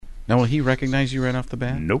Now, will he recognize you right off the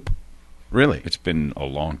bat? Nope. Really? It's been a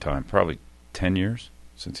long time, probably 10 years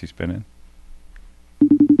since he's been in.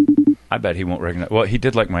 I bet he won't recognize. Well, he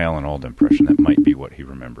did like my Alan Alda impression. That might be what he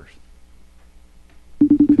remembers.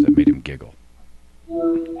 Because that made him giggle.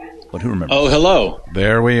 But who remembers? Oh, hello.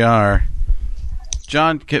 There we are.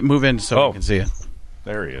 John, move in so we can see you.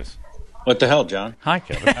 There he is. What the hell, John? Hi,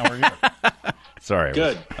 Kevin. How are you? Sorry.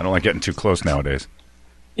 Good. I don't like getting too close nowadays.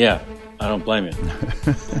 Yeah, I don't blame you.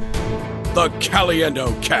 The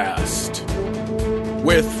Caliendo Cast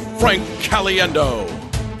with Frank Caliendo,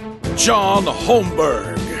 John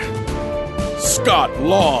Holmberg, Scott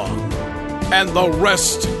Long, and the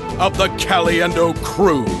rest of the Caliendo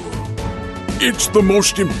crew. It's the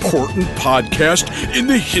most important podcast in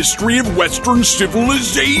the history of Western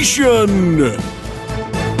civilization.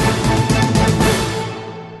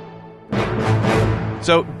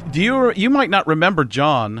 So, you might not remember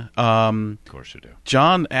John. Of course you do.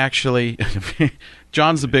 John actually,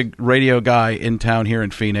 John's a big radio guy in town here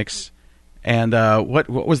in Phoenix. And what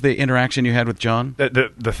was the interaction you had with John?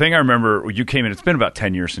 The thing I remember, you came in, it's been about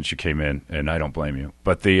 10 years since you came in, and I don't blame you.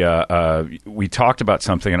 But we talked about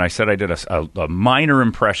something, and I said I did a minor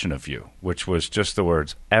impression of you, which was just the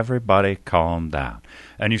words, "Everybody calm down."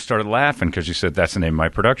 And you started laughing because you said, that's the name of my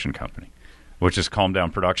production company, which is Calm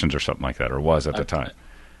Down Productions or something like that, or was at the time.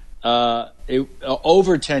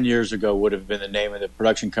 Over 10 years ago would have been the name of the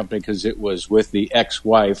production company because it was with the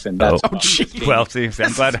ex-wife, and that's well, see,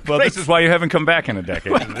 I'm glad. Well, this is why you haven't come back in a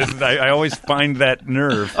decade. I always find that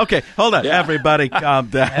nerve. Okay, hold on. Yeah. Everybody calm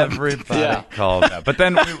down. Everybody calm down. But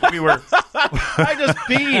then we were. I just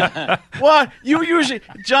beat. What?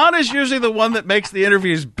 John is usually the one that makes the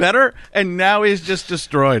interviews better, and now he's just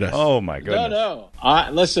destroyed us. Oh my goodness. No.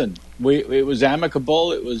 Listen, it was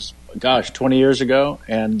amicable. It was 20 years ago,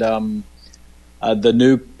 and the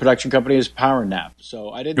new production company is Power Nap.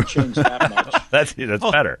 So I didn't change that much. That's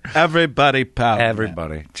better. Everybody power.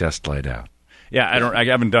 Everybody just lay down. Yeah, I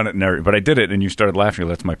haven't done it but I did it, and you started laughing.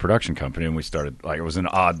 That's my production company, and we started it was an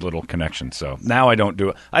odd little connection. So now I don't do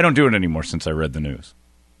it. I don't do it anymore since I read the news.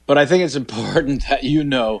 But I think it's important that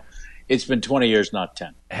it's been 20 years, not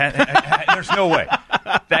 10. There's no way.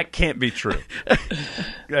 That can't be true.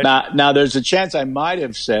 Now, there's a chance I might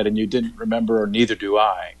have said, and you didn't remember, or neither do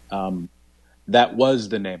I, that was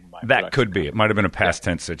the name of my production. That could be. It might have been a past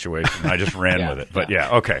tense situation. I just ran with it. But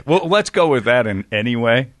okay. Well, let's go with that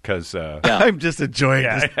anyway, because I'm just enjoying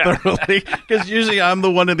this thoroughly, because usually I'm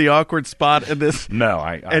the one in the awkward spot in this. No,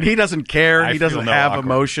 and he doesn't care. He doesn't have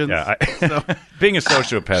emotions. Yeah, being a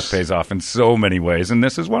sociopath pays off in so many ways, and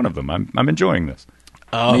this is one of them. I'm enjoying this.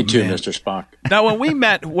 Oh, me too, man. Mr. Spock. Now,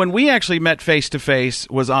 when we actually met face to face,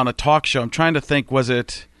 was on a talk show. I'm trying to think.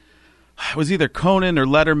 It was either Conan or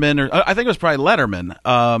Letterman, or I think it was probably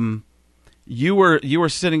Letterman. You were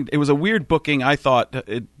sitting. It was a weird booking. I thought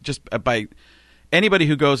just by anybody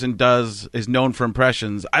who goes and is known for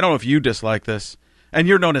impressions. I don't know if you dislike this, and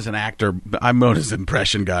you're known as an actor. I'm known as an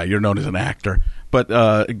impression guy. You're known as an actor. But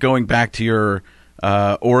going back to your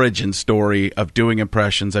origin story of doing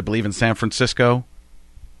impressions, I believe in San Francisco.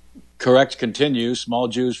 Correct. Continue. Small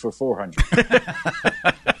Jews for 400.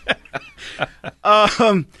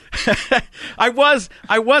 I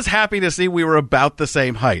was happy to see we were about the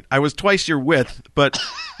same height. I was twice your width, but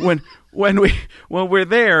when we're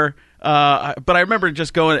there, but I remember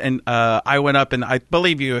just going and I went up and I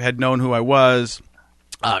believe you had known who I was.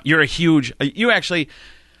 You're a huge. You actually.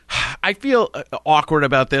 I feel awkward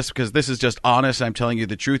about this because this is just honest. I'm telling you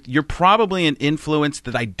the truth. You're probably an influence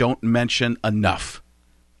that I don't mention enough.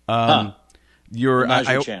 Now's your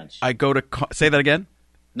chance. I go to say that again.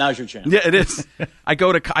 Now's your chance. Yeah, it is. I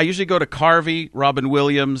usually go to Carvey, Robin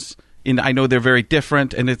Williams. I know they're very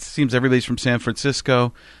different, and it seems everybody's from San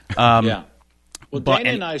Francisco. Yeah. Well, Dana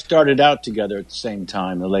and I started out together at the same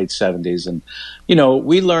time in the late 70s, and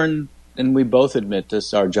we learned, and we both admit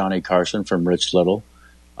this. Our Johnny Carson from Rich Little,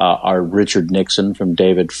 our Richard Nixon from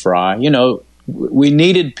David Fry. We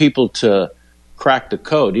needed people to crack the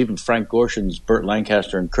code, even Frank Gorshin's Burt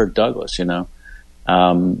Lancaster and Kirk Douglas,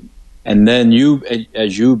 and then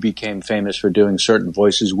as you became famous for doing certain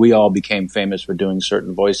voices, we all became famous for doing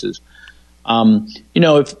certain voices.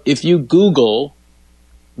 If you Google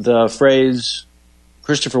the phrase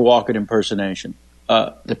Christopher Walken impersonation,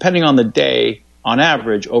 depending on the day, on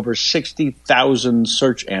average, over 60,000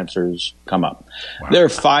 search answers come up. Wow. There are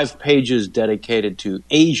 5 pages dedicated to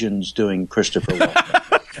Asians doing Christopher Walken.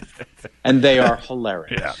 And they are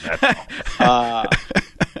hilarious. Yeah,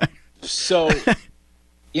 that's so,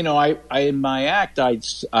 I in my act,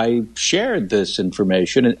 I shared this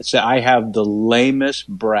information and said I have the lamest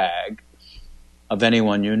brag of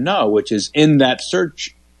anyone which is in that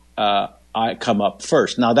search I come up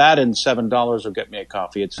first. Now that and $7 will get me a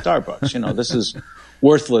coffee at Starbucks. This is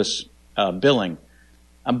worthless billing.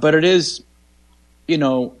 But it is,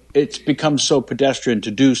 it's become so pedestrian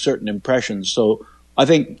to do certain impressions. So I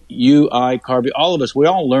think you, I, Carby, all of us, we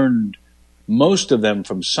all learned most of them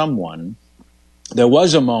from someone. There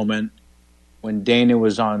was a moment when Dana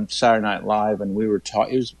was on Saturday Night Live and we were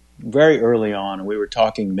talking, it was very early on, and we were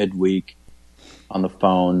talking midweek on the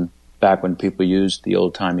phone back when people used the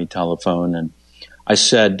old-timey telephone. And I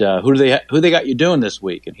said, who they got you doing this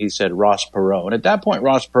week? And he said, Ross Perot. And at that point,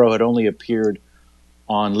 Ross Perot had only appeared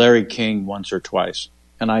on Larry King once or twice.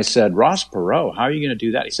 And I said, Ross Perot, how are you going to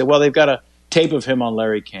do that? He said, well, they've got a tape of him on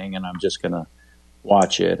Larry King, and I'm just going to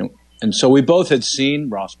watch it. And so we both had seen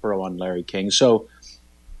Ross Perot on Larry King. So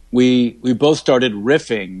we both started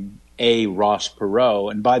riffing a Ross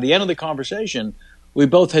Perot. And by the end of the conversation, we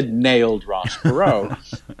both had nailed Ross Perot.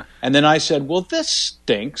 And then I said, well, this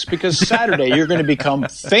stinks because Saturday you're going to become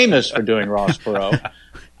famous for doing Ross Perot.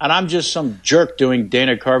 And I'm just some jerk doing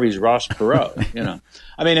Dana Carvey's Ross Perot,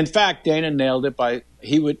 I mean, in fact, Dana nailed it by,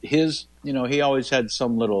 he always had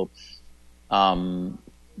some little comment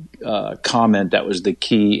that was the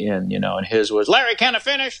key in, and his was, Larry, can I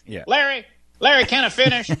finish? Yeah. Larry, can I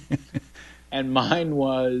finish? And mine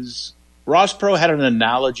was, Ross Perot had an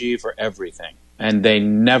analogy for everything, and they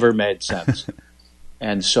never made sense.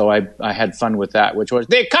 And so I had fun with that, which was,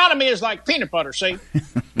 the economy is like peanut butter, see?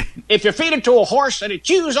 If you feed it to a horse and it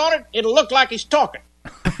chews on it, it'll look like he's talking.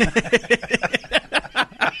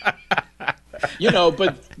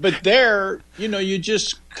 But there, you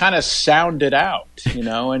just kind of sound it out,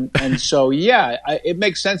 and so, yeah, it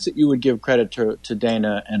makes sense that you would give credit to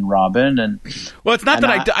Dana and Robin. And well, it's not that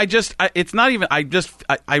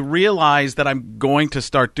I realize that I'm going to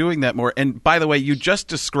start doing that more. And by the way, you just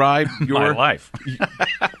described your my life.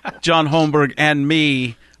 John Holmberg and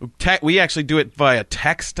me. We actually do it via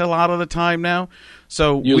text a lot of the time now.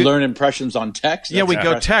 So we learn impressions on text. Yeah, we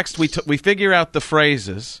go text. We figure out the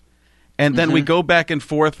phrases. And then we go back and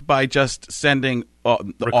forth by just sending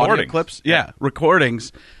the audio clips,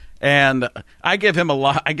 recordings, and I give him a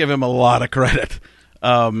lot of credit.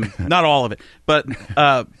 Not all of it, but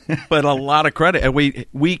a lot of credit. And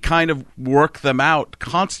we kind of work them out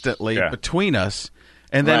constantly between us.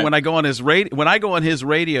 And then when I go on his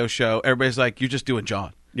radio show, everybody's like, "You're just doing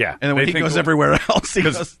John." Yeah, and then when he goes everywhere else,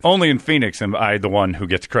 because only in Phoenix am I the one who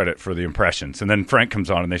gets credit for the impressions. And then Frank comes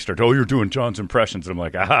on and they start, "Oh, you're doing John's impressions." And I'm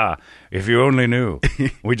like, "Aha! If you only knew."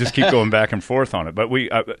 We just keep going back and forth on it. But we,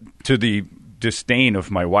 to the disdain of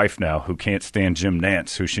my wife now, who can't stand Jim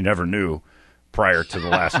Nantz, who she never knew prior to the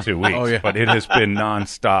last 2 weeks. Oh, yeah. But it has been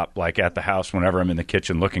nonstop, like at the house, whenever I'm in the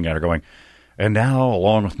kitchen looking at her, going, "And now,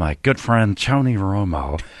 along with my good friend Tony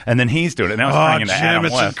Romo," and then he's doing it. Now it's bringing to Adam Jim,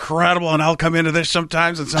 it's West. incredible. And I'll come into this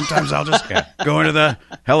sometimes, and sometimes I'll just go into the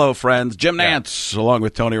hello, friends, Jim Nantz, along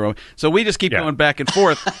with Tony Romo. So we just keep going back and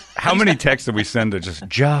forth. How many texts did we send to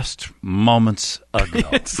just moments ago?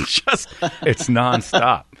 It's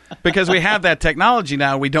nonstop. Because we have that technology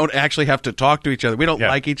now. We don't actually have to talk to each other. We don't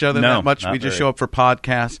like each other that much. We just show up for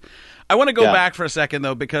podcasts. I want to go back for a second,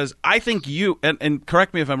 though, because I think you, and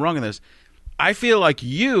correct me if I'm wrong in this, I feel like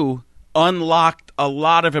you unlocked a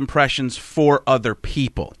lot of impressions for other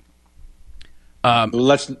people.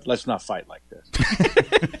 Let's not fight like this.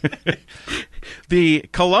 The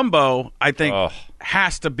Columbo, I think,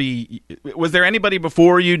 has to be. Was there anybody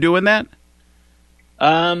before you doing that?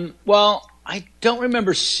 Well, I don't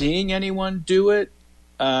remember seeing anyone do it.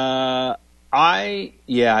 I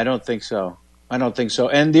don't think so.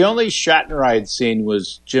 And the only Shatner I had seen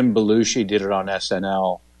was Jim Belushi did it on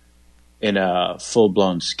SNL. In a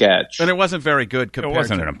full-blown sketch, and it wasn't very good. It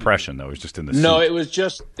wasn't an impression, though. It was just in the no. suit.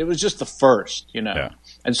 It was just the first, Yeah.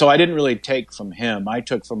 And so I didn't really take from him. I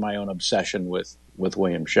took from my own obsession with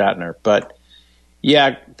William Shatner. But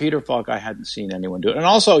yeah, Peter Falk, I hadn't seen anyone do it. And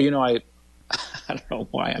also, I don't know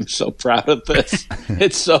why I'm so proud of this.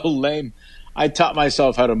 It's so lame. I taught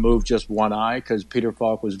myself how to move just one eye because Peter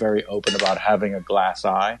Falk was very open about having a glass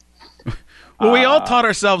eye. Well, we all taught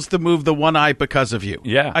ourselves to move the one eye because of you.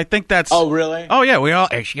 Yeah. I think that's... Oh, really? Oh, yeah. We all...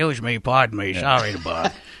 Excuse me, pardon me. Sorry to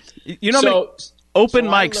bother.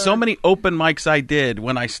 So many open mics I did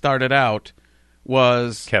when I started out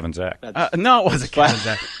was... Kevin Zach. No, it wasn't Kevin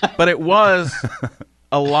Zach. But it was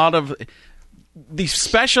a lot of... The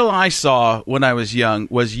special I saw when I was young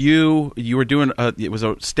was you were doing... it was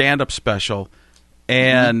a stand-up special,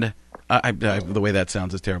 and... the way that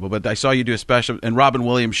sounds is terrible, but I saw you do a special, and Robin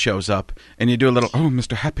Williams shows up, and you do a little, "Oh,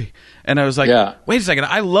 Mr. Happy," and I was like, "Wait a second,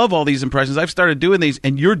 I love all these impressions. I've started doing these,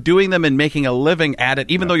 and you're doing them and making a living at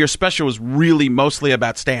it, even though your special was really mostly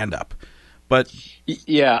about stand-up." But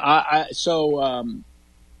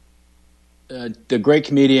the great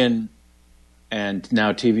comedian and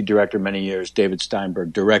now TV director many years, David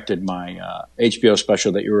Steinberg, directed my HBO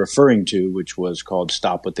special that you're referring to, which was called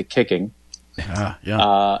Stop with the Kicking.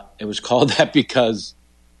 It was called that because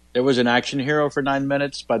there was an action hero for 9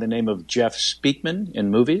 minutes by the name of Jeff Speakman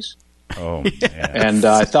in movies. Oh, yes. And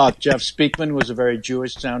I thought Jeff Speakman was a very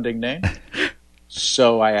Jewish-sounding name.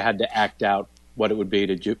 So I had to act out what it would be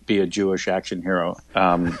to be a Jewish action hero,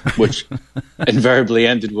 which invariably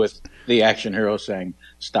ended with the action hero saying,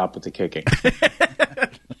 "Stop with the kicking,"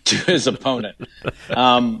 to his opponent.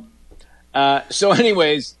 So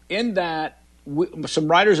anyways, in that, some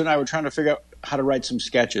writers and I were trying to figure out how to write some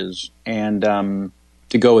sketches and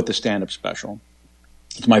to go with the stand-up special.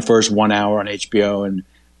 It's my first 1 hour on HBO, and it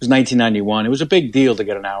was 1991. It was a big deal to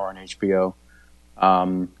get an hour on HBO.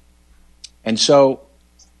 And so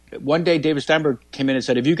one day David Steinberg came in and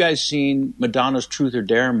said, have you guys seen Madonna's Truth or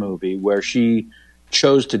Dare movie, where she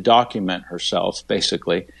chose to document herself,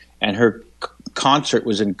 basically, and her concert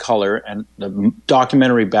was in color, and the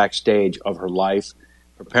documentary backstage of her life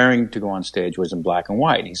preparing to go on stage was in black and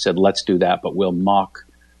white. He said, let's do that, but we'll mock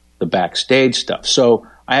the backstage stuff. So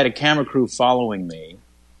I had a camera crew following me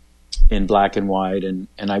in black and white, and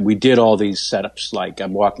we did all these setups, like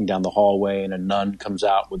I'm walking down the hallway and a nun comes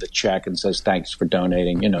out with a check and says, thanks for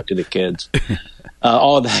donating, to the kids,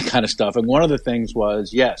 all of that kind of stuff. And one of the things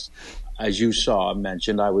was, yes, as you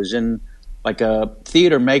mentioned, I was in like a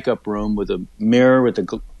theater makeup room with a mirror with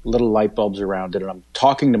the little light bulbs around it, and I'm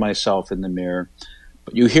talking to myself in the mirror.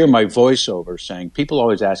 But you hear my voiceover saying, people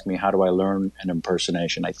always ask me, how do I learn an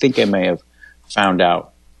impersonation? I think I may have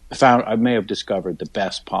I may have discovered the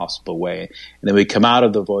best possible way. And then we come out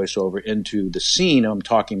of the voiceover into the scene. I'm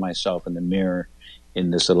talking myself in the mirror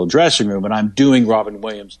in this little dressing room, and I'm doing Robin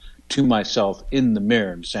Williams to myself in the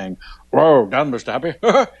mirror and saying, whoa, down, Mr. Happy.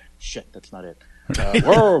 Shit, that's not it.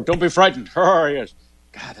 Whoa, don't be frightened. Yes.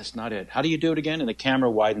 God, that's not it. How do you do it again? And the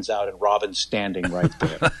camera widens out and Robin's standing right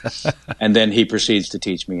there. And then he proceeds to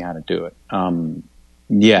teach me how to do it.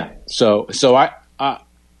 So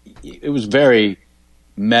it was very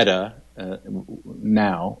meta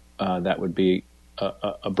now. That would be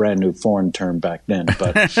a brand new foreign term back then.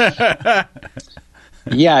 But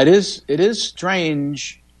yeah, it is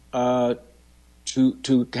strange to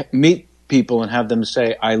meet people and have them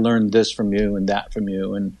say, I learned this from you and that from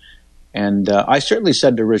you. And I certainly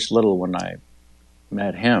said to Rich Little when I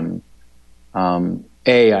met him, I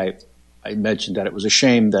mentioned that it was a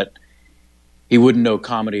shame that he wouldn't know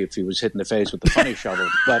comedy if he was hit in the face with the funny shovel.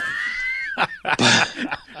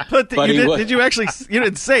 Did you actually? You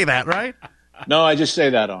didn't say that, right? No, I just say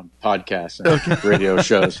that on podcasts and radio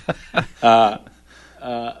shows. But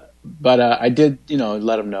I did,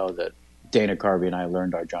 let him know that Dana Carvey and I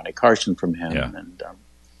learned our Johnny Carson from him. Yeah. And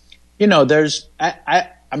there's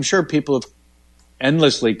I'm sure people have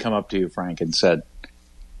endlessly come up to you, Frank, and said,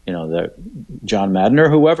 that John Madden or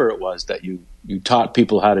whoever it was that you taught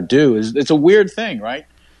people how to do. It's a weird thing, right?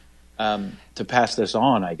 To pass this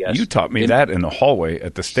on, I guess. You taught me that in the hallway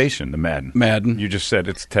at the station, the Madden. You just said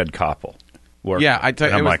it's Ted Koppel. Yeah,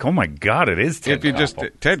 I'm like, oh my God, it is Ted Koppel. If you just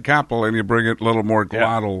Ted Koppel and you bring it a little more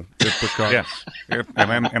glottal, it becomes,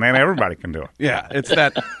 and then everybody can do it. Yeah, it's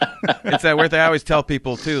that where they always tell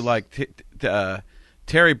people too, like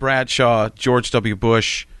Terry Bradshaw, George W.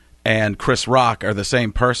 Bush, and Chris Rock are the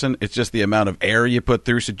same person. It's just the amount of air you put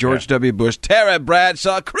through. So George W. Bush, Terry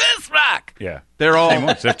Bradshaw, Chris Rock. Yeah, they're all same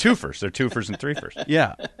ones. They're twofers. They're twofers and threefers.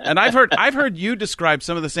 Yeah, and I've heard you describe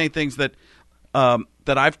some of the same things that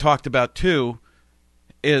I've talked about too.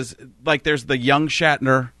 Is like there's the young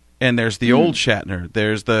Shatner and there's the old Shatner.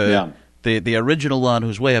 There's the original one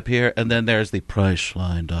who's way up here, and then there's the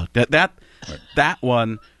Priceline doctor. That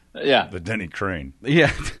one. Yeah, the Denny Crane.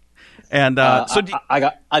 Yeah. And I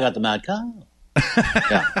got the mad cow.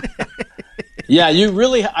 Yeah.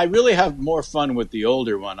 I really have more fun with the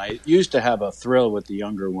older one. I used to have a thrill with the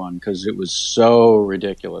younger one because it was so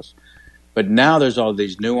ridiculous. But now there's all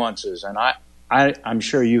these nuances, and I'm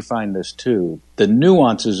sure you find this too. The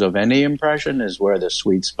nuances of any impression is where the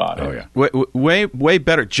sweet spot is. Oh yeah, way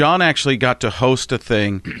better. John actually got to host a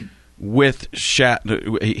thing with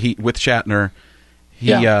Shatner.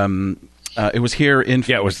 It was here in...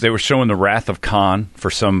 Yeah, they were showing The Wrath of Khan for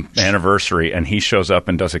some anniversary, and he shows up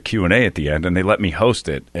and does a Q&A at the end, and they let me host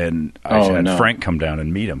it, and I had Frank come down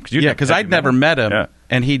and meet him. Because I'd never met him,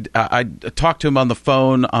 and I talked to him on the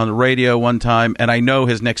phone, on the radio one time, and I know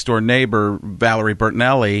his next-door neighbor, Valerie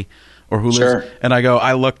Bertinelli, or who lives... And I go,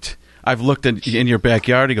 I've looked in your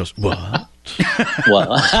backyard. He goes, what?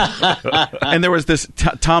 Well, and there was this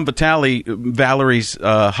Tom Vitale, Valerie's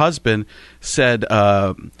husband, said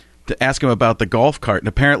to ask him about the golf cart, and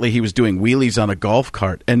apparently he was doing wheelies on a golf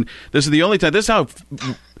cart. And this is the only time. This is how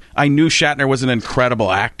I knew Shatner was an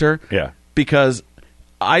incredible actor. Yeah, because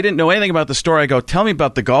I didn't know anything about the story. I go, tell me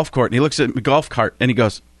about the golf cart, and he looks at the golf cart and he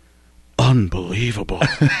goes, unbelievable.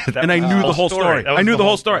 And I knew the whole story. I knew the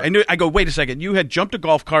whole story. I go, wait a second. You had jumped a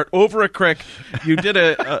golf cart over a creek. You did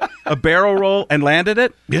a barrel roll and landed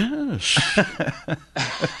it? Yes.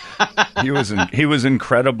 He was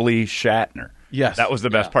incredibly Shatner. Yes. That was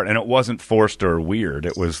the best part. And it wasn't forced or weird.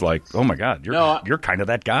 It was like, oh my God, you're kind of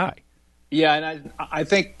that guy. Yeah, and I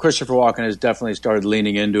think Christopher Walken has definitely started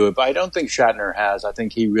leaning into it, but I don't think Shatner has. I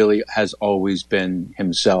think he really has always been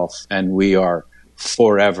himself, and we are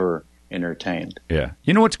forever entertained. Yeah.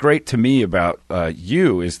 You know what's great to me about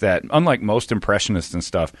you is that, unlike most impressionists and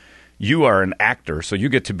stuff, you are an actor, so you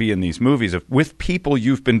get to be in these movies with people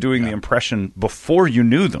you've been doing the impression before you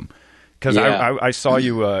knew them. Because I saw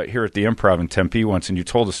you here at the Improv in Tempe once, and you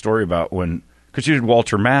told a story about because you did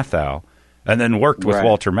Walter Matthau, and then worked with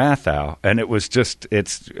Walter Matthau, and it was just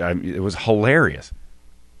it was hilarious.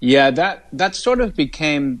 Yeah, that sort of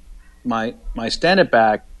became my stand-up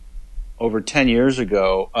act over 10 years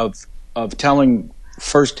ago of telling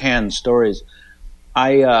firsthand stories.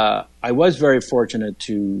 I was very fortunate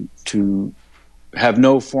to have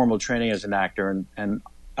no formal training as an actor, and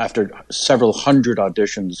after several hundred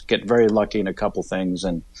auditions, get very lucky in a couple things,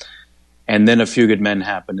 and then A Few Good Men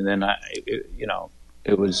happened, and then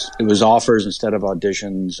it was offers instead of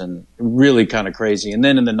auditions, and really kind of crazy. And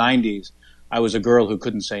then in the 90s, I was a girl who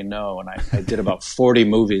couldn't say no, and I did about 40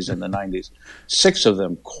 movies in the 90s, 6 of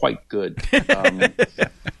them quite good.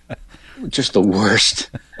 Just the worst.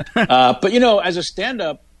 But, as a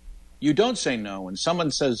stand-up, you don't say no. When someone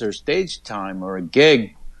says there's stage time or a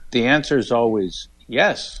gig, the answer is always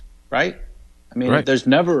yes, right? I mean, there's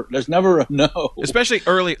never a no. Especially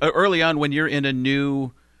early on when you're in a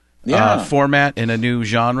new format, in a new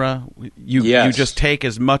genre, you just take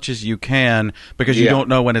as much as you can because you don't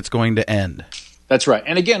know when it's going to end. That's right.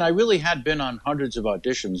 And again, I really had been on hundreds of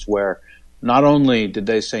auditions where not only did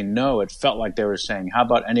they say no, it felt like they were saying, how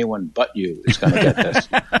about anyone but you is going to get this?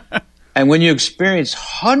 And when you experience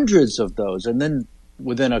hundreds of those, and then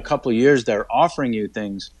within a couple of years they're offering you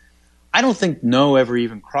things, I don't think no ever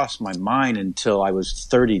even crossed my mind until I was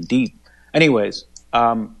 30 deep. Anyways,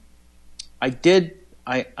 I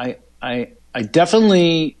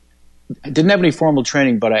definitely didn't have any formal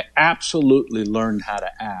training, but I absolutely learned how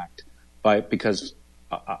to act because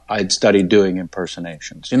I'd studied doing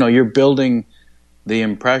impersonations. You're building the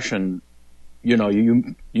impression.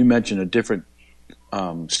 You mentioned a different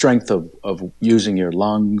strength of using your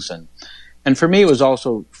lungs, and for me it was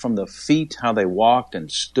also from the feet, how they walked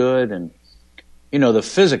and stood, and the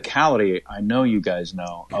physicality. I know you guys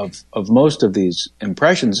know of most of these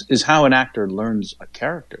impressions is how an actor learns a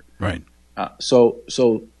character. Right. So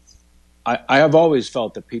I have always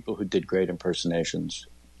felt that people who did great impersonations,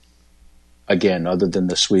 again, other than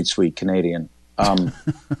the sweet, sweet Canadian,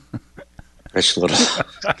 Rich Little,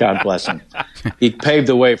 God bless him. He paved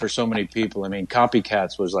the way for so many people. I mean,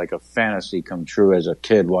 Copycats was like a fantasy come true as a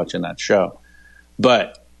kid watching that show.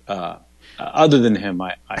 But other than him,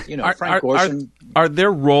 Frank Gorson. Are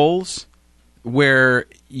there roles where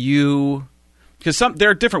you... Because there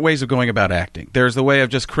are different ways of going about acting. There's the way of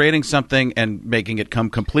just creating something and making it come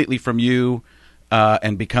completely from you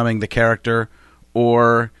and becoming the character,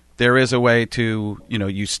 or there is a way to,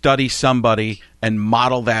 you study somebody and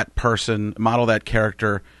model that person, model that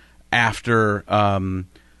character after,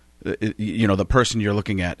 the person you're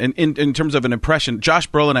looking at. And in terms of an impression, Josh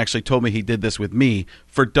Brolin actually told me he did this with me.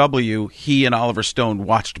 For W, he and Oliver Stone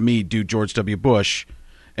watched me do George W. Bush,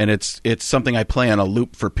 and it's something I play on a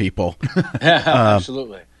loop for people.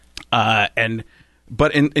 Absolutely.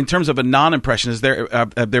 But in terms of a non-impression,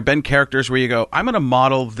 have there been characters where you go, I'm going to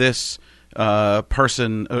model this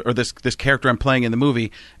person or this character I'm playing in the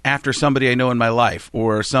movie after somebody I know in my life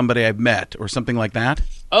or somebody I've met or something like that?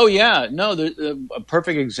 Oh yeah, no. A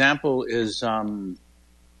perfect example is, I'm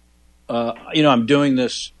doing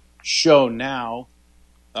this show now.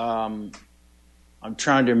 I'm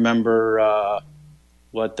trying to remember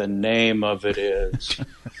what the name of it is.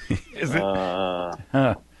 Is it?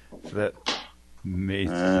 I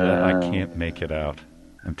can't make it out.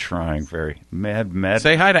 I'm trying very mad.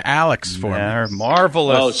 Say hi to Alex for me.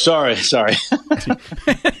 Marvelous. Oh, sorry.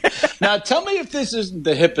 Now, tell me if this isn't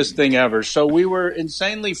the hippest thing ever. So we were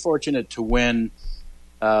insanely fortunate to win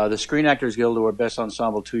the Screen Actors Guild Award Best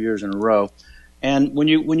Ensemble 2 years in a row. And when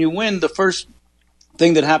you win, the first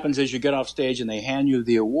thing that happens is you get off stage and they hand you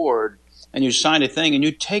the award. and you sign a thing, and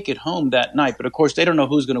you take it home that night. But, of course, they don't know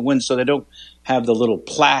who's going to win, so they don't have the little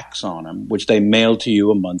plaques on them, which they mail to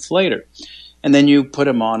you a month later. And then you put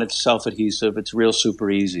them on. It's self-adhesive. It's real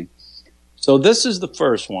super easy. So this is the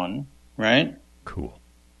first one, right? Cool.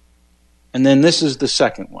 And then this is the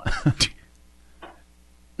second one.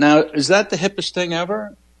 Now, is that the hippest thing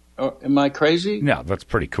ever? Or am I crazy? No, that's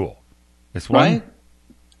pretty cool. This one? Right?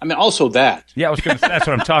 I mean, also that. Yeah, I was going to say, that's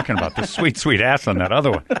what I'm talking about. The sweet, sweet ass on that other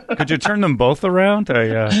one. Could you turn them both around?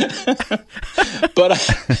 But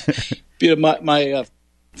my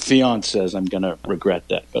fiance says I'm going to regret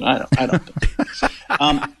that, but I don't.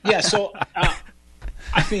 Yeah, so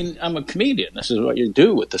I mean, I'm a comedian. This is what you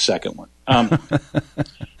do with the second one.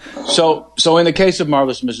 So in the case of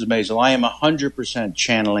Marvelous Mrs. Maisel, I am 100%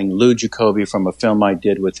 channeling Lou Jacoby from a film I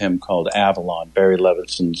did with him called Avalon, Barry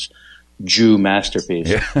Levinson's Jew masterpiece.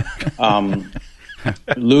 Yeah.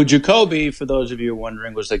 Lou Jacoby, for those of you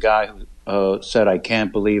wondering, was the guy who said, "I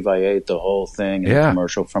can't believe I ate the whole thing" in a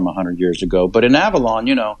commercial from 100 years ago. But in Avalon,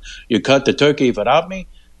 you cut the turkey without me.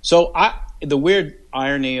 So the weird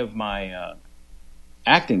irony of my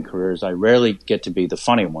acting career is I rarely get to be the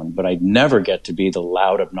funny one, but I never get to be the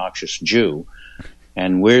loud, obnoxious Jew.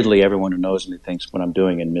 And weirdly, everyone who knows me thinks what I'm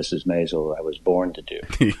doing in Mrs. Maisel I was born to do.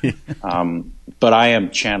 But I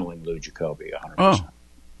am channeling Lou Jacoby 100%. Oh.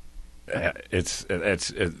 I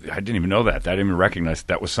didn't even know that. I didn't even recognize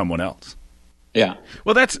that was someone else. Yeah.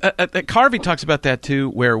 Well, that's Carvey talks about that too,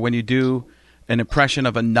 where when you do an impression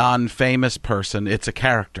of a non-famous person, it's a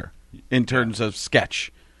character in terms of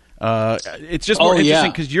sketch. It's just more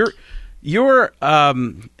interesting because you're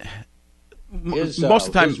most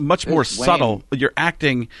of the time much more subtle. Your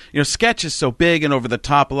acting, sketch is so big and over the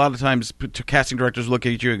top. A lot of times casting directors look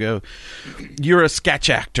at you and go, you're a sketch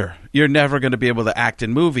actor. You're never going to be able to act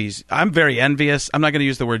in movies. I'm very envious. I'm not going to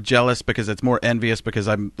use the word jealous because it's more envious because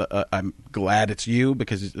I'm glad it's you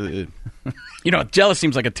because, jealous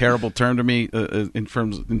seems like a terrible term to me in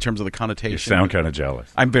terms of the connotation. You sound kind of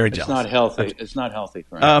jealous. I'm very jealous. It's not healthy. It's not healthy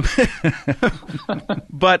for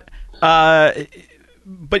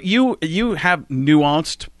But you have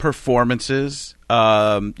nuanced performances.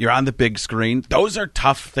 You're on the big screen. Those are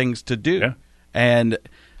tough things to do. Yeah. And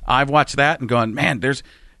I've watched that and gone, man, because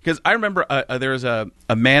I remember there was a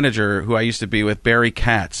manager who I used to be with, Barry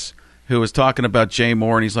Katz, who was talking about Jay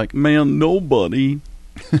Moore, and he's like, man, nobody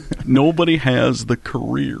has the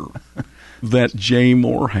career that Jay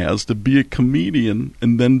Moore has to be a comedian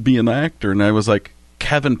and then be an actor. And I was like,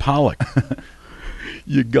 Kevin Pollak.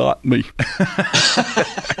 You got me. I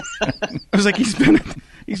was like, he's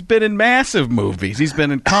been in massive movies. He's been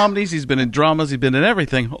in comedies. He's been in dramas. He's been in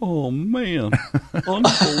everything. Oh, man.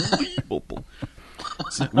 Unbelievable.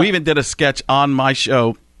 So we even did a sketch on my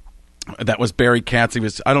show that was Barry Katz.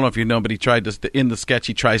 I don't know if you know, but he tried to, in the sketch,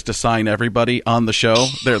 he tries to sign everybody on the show.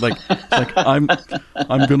 They're like I'm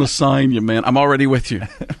going to sign you, man. I'm already with you.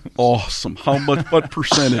 Awesome. How much? What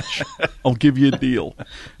percentage? I'll give you a deal.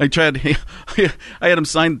 I had him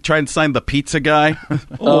try and sign the pizza guy.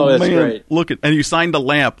 Oh, that's man, great. And you signed a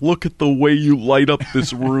lamp. Look at the way you light up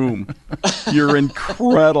this room. You're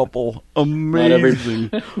incredible. Amazing.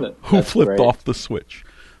 Who flipped great. off the switch?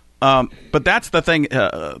 But that's the thing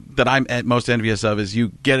that I'm most envious of is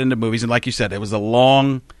you get into movies, and like you said, it was a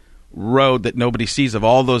long road that nobody sees of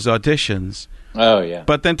all those auditions. Oh yeah.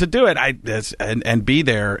 But then to do it, and be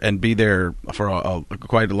there for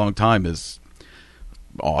quite a long time is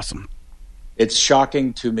awesome. It's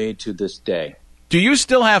shocking to me to this day. Do you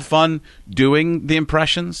still have fun doing the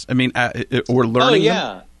impressions? I mean, or learning? Oh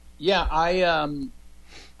yeah, them? yeah.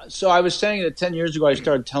 So I was saying that 10 years ago I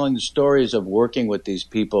started telling the stories of working with these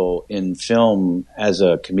people in film as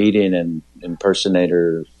a comedian and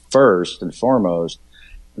impersonator first and foremost.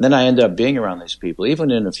 And then I ended up being around these people. Even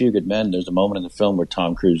in A Few Good Men, there's a moment in the film where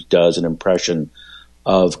Tom Cruise does an impression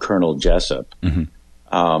of Colonel Jessup.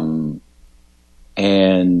 Mm-hmm.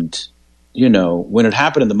 And, when it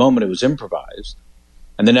happened in the moment, it was improvised.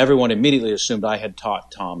 And then everyone immediately assumed I had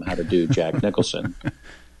taught Tom how to do Jack Nicholson.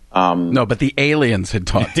 No, but the aliens had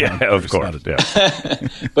taught Tom. Yeah, of course. Yeah.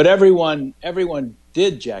 But everyone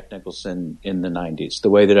did Jack Nicholson in the 90s, the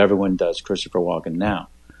way that everyone does Christopher Walken now.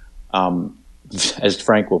 As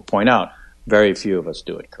Frank will point out, very few of us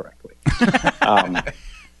do it correctly.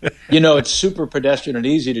 It's super pedestrian and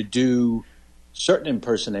easy to do certain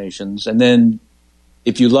impersonations. And then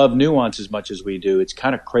if you love nuance as much as we do, it's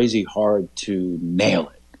kind of crazy hard to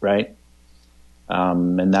nail it, right?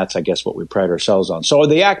 And that's, I guess, what we pride ourselves on. So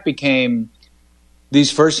the act became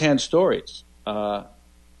these firsthand stories.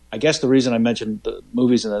 I guess the reason I mentioned the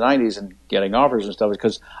movies in the 90s and getting offers and stuff is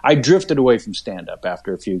because I drifted away from stand-up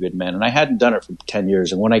after A Few Good Men, and I hadn't done it for 10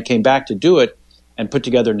 years. And when I came back to do it and put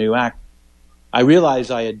together a new act, I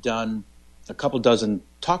realized I had done a couple dozen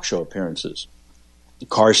talk show appearances,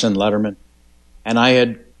 Carson, Letterman, and I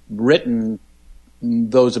had written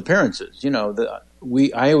those appearances.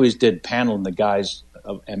 I always did panel in the guise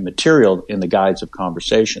of, and material in the guides of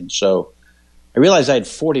conversation. So I realized I had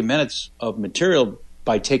 40 minutes of material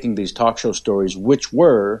by taking these talk show stories, which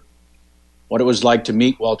were what it was like to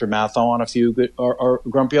meet Walter Matthau on A Few Good or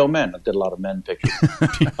Grumpy Old Men. I did a lot of men pictures,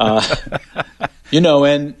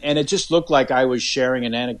 and it just looked like I was sharing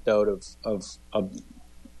an anecdote of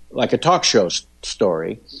like a talk show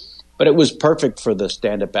story, but it was perfect for the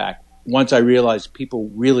stand-up act. Once I realized people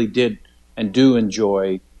really did and do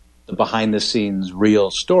enjoy the behind-the-scenes real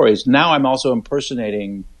stories, now I'm also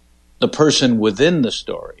impersonating the person within the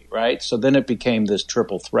story, right? So then it became this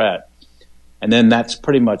triple threat. And then that's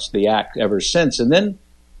pretty much the act ever since. And then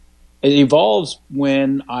it evolves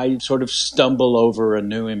when I sort of stumble over a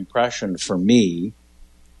new impression for me,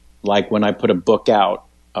 like when I put a book out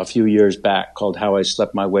a few years back called How I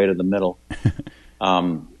Slept My Way to the Middle.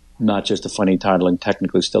 Not just a funny title and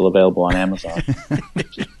technically still available on Amazon.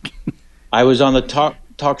 I was on the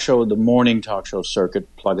talk show, the morning talk show circuit,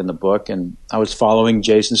 plugging the book, and I was following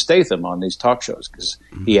Jason Statham on these talk shows because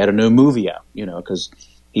he had a new movie out, because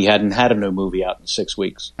he hadn't had a new movie out in 6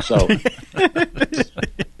 weeks.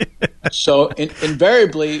 So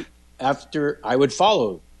invariably, after I would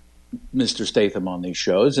follow Mr. Statham on these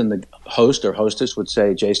shows, and the host or hostess would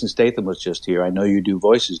say, Jason Statham was just here. I know you do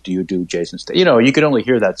voices. Do you do Jason Statham? You could only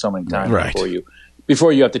hear that so many times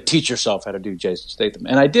before you have to teach yourself how to do Jason Statham.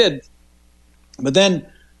 And I did. But then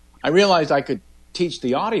I realized I could teach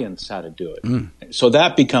the audience how to do it. So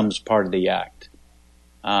that becomes part of the act.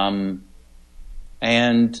 And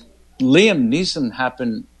Liam Neeson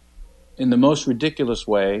happened in the most ridiculous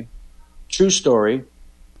way. True story.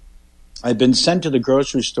 I'd been sent to the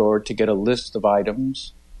grocery store to get a list of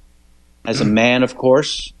items. As a man, of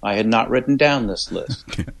course, I had not written down this list.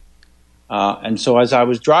 And so as I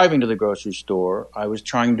was driving to the grocery store, I was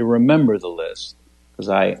trying to remember the list because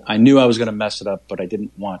I knew I was going to mess it up, but I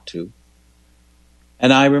didn't want to.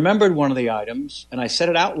 And I remembered one of the items, and I said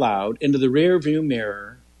it out loud into the rear view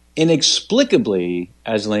mirror, inexplicably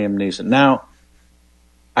as Liam Neeson. Now,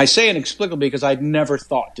 I say inexplicably because I'd never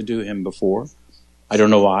thought to do him before. I don't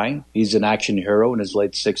know why. He's an action hero in his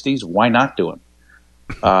late 60s. Why not do him?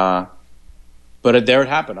 But there it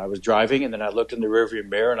happened. I was driving, and then I looked in the rearview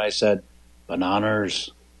mirror, and I said, bananas.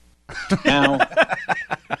 Now,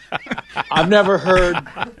 I've never heard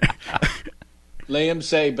Liam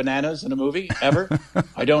say bananas in a movie, ever.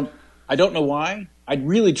 I don't know why. I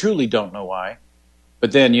really, truly don't know why.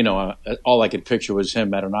 But then, all I could picture was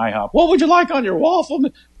him at an IHOP. What would you like on your waffle?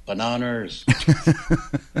 Bananas.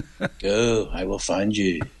 Go, I will find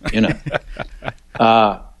you.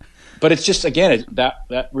 But it's just, again,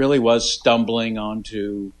 that really was stumbling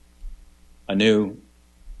onto a new.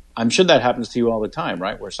 I'm sure that happens to you all the time,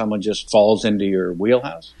 right? Where someone just falls into your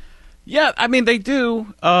wheelhouse. Yeah, I mean, they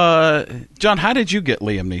do. John, how did you get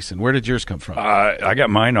Liam Neeson? Where did yours come from? I got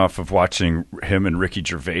mine off of watching him and Ricky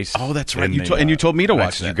Gervais. Oh, that's right. And you told me to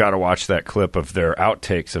watch that. You got to watch that clip of their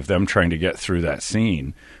outtakes of them trying to get through that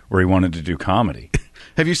scene where he wanted to do comedy.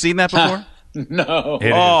 Have you seen that before? No.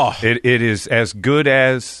 It is as good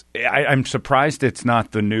as I'm surprised it's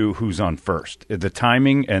not the new Who's on First. The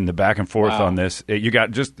timing and the back and forth on this. You got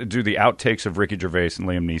just do the outtakes of Ricky Gervais and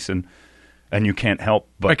Liam Neeson, and you can't help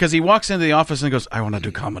but because he walks into the office and goes, "I want to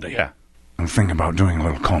do comedy." Yeah, I'm thinking about doing a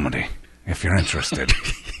little comedy. If you're interested,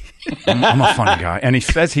 I'm a funny guy, and he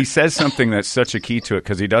says something that's such a key to it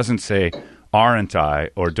because he doesn't say "aren't I"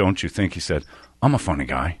 or "don't you think." He said, "I'm a funny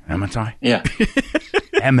guy, haven't I?" Yeah.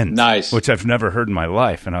 Emmons, nice, which I've never heard in my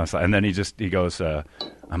life, and I was like, and then he goes,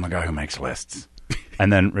 "I'm a guy who makes lists,"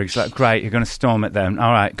 and then Rick's like, "Great, you're going to storm it then.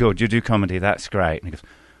 All right, good, you do comedy, that's great." And he goes,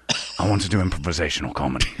 "I want to do improvisational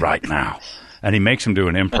comedy right now," and he makes him do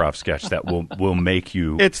an improv sketch that will make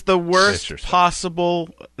you. It's the worst possible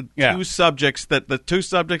two subjects that the two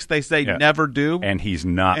subjects they say never do, and he's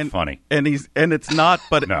not funny, and it's not,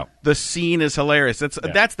 but no. The scene is hilarious.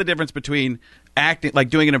 That's the difference between acting, like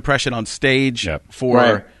doing an impression on stage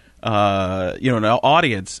for an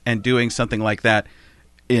audience, and doing something like that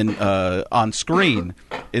on screen.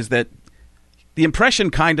 Is that the impression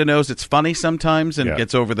kind of knows it's funny sometimes and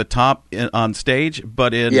gets over the top on stage,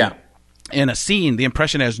 but in a scene, the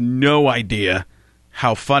impression has no idea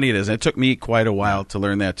how funny it is. And it took me quite a while to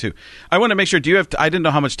learn that too. I want to make sure. Do you have? I didn't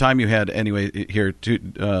know how much time you had anyway here. Do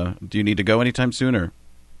you need to go anytime soon or?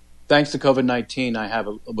 thanks to COVID-19, I have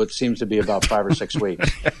what seems to be about 5 or 6 weeks.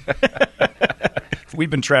 We've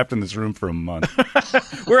been trapped in this room for a month.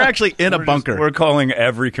 We're actually in a bunker. We're calling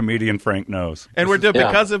every comedian Frank knows. And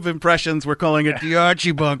because of impressions, we're calling it the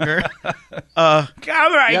Archie bunker. All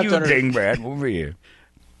right, you dingbat, over here.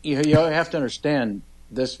 You have to understand,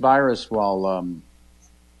 this virus, while,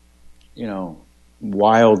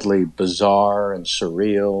 wildly bizarre and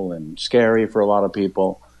surreal and scary for a lot of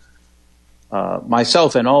people,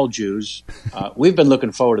 myself and all Jews, we've been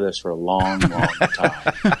looking forward to this for a long, long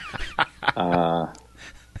time.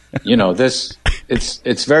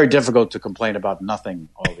 It's very difficult to complain about nothing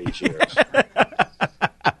all these years.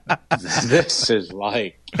 This is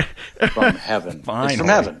like from heaven. Finally. It's from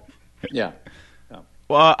heaven. Yeah.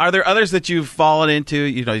 Well, are there others that you've fallen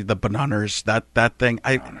into? The bananas, that thing.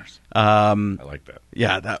 I like that.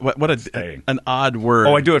 Yeah, what an odd word.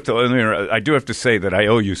 Oh, I do have to say that I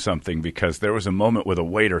owe you something, because there was a moment with a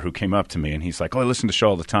waiter who came up to me and he's like, "Oh, I listen to the show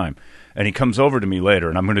all the time." And he comes over to me later,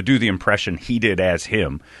 and I'm going to do the impression he did as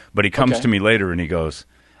him. But he comes to me later and he goes,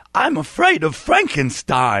 "I'm afraid of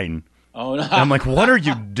Frankenstein." Oh no! And I'm like, "What are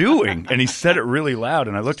you doing?" And he said it really loud,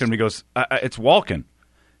 and I looked at him and he goes, "It's Walken."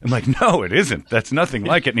 I'm like, "No, it isn't. That's nothing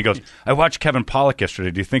like it." And he goes, "I watched Kevin Pollak yesterday.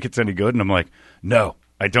 Do you think it's any good?" And I'm like, "No,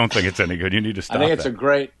 I don't think it's any good. You need to stop." I think it's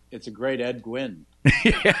a great Ed Gwynn.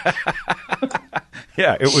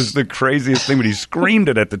 Yeah, it was the craziest thing, but he screamed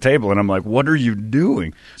it at the table, and I'm like, "What are you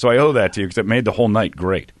doing?" So I owe that to you, because it made the whole night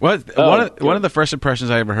great. One of the first impressions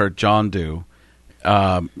I ever heard John do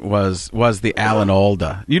was the Alan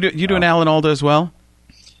Alda. You do an Alan Alda as well?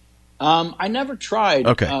 I never tried.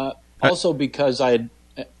 Okay. Also because I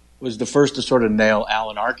was the first to sort of nail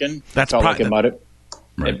Alan Arkin. That's felt like it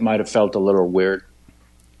might have felt a little weird.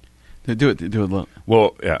 Do it a little.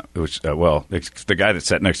 Well, yeah, it was. The guy that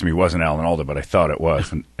sat next to me wasn't Alan Alda, but I thought it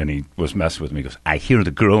was, and he was messing with me. He goes, "I hear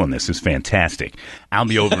the girl in this is fantastic. I'll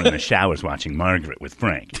be over in the showers watching Margaret with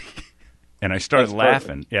Frank." And I started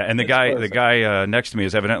laughing. Yeah, and the guy next to me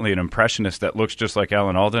is evidently an impressionist that looks just like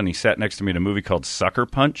Alan Alda, and he sat next to me in a movie called Sucker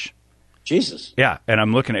Punch. Jesus. Yeah, and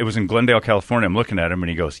I'm looking. It was in Glendale, California. I'm looking at him, and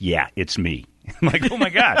he goes, "Yeah, it's me." I'm like, "Oh my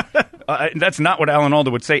god, that's not what Alan Alda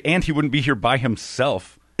would say," and he wouldn't be here by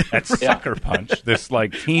himself at Sucker Punch. This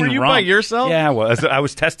like teen. Were you romp. by yourself? Yeah, well, I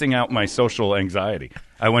was testing out my social anxiety.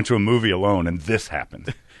 I went to a movie alone, and this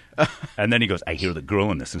happened. And then he goes, "I hear the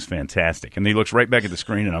girl in this is fantastic," and he looks right back at the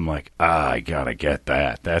screen, and I'm like, I gotta get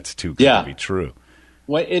that. That's too good to be true.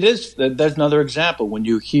 Well, it is. There's another example. When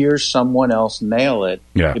you hear someone else nail it,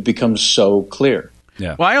 it becomes so clear.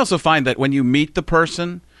 Yeah. Well, I also find that when you meet the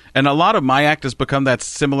person, and a lot of my act has become that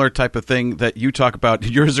similar type of thing that you talk about.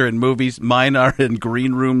 Yours are in movies. Mine are in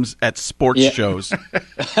green rooms at sports shows.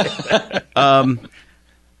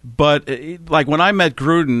 But like when I met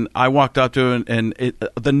Gruden, I walked up to him, and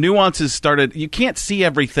the nuances started. You can't see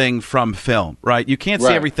everything from film, right? You can't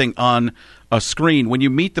see everything on a screen. When you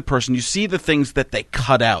meet the person, you see the things that they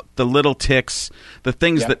cut out, the little ticks, the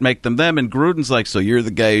things that make them them. And Gruden's like, "So you're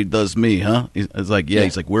the guy who does me, huh?" He's like, yeah.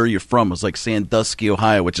 He's like, "Where are you from?" I was like, "Sandusky,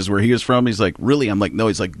 Ohio," which is where he was from. He's like, "Really?" I'm like, "No."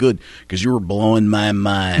 He's like, "Good, because you were blowing my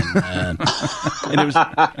mind, man."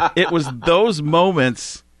 And it was those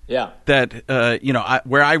moments. Yeah, that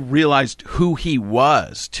where I realized who he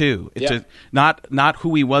was too. It's not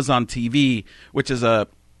who he was on TV, which is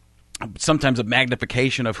sometimes a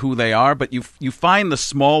magnification of who they are. But you find the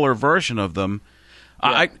smaller version of them.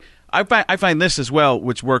 Yeah. I find this as well,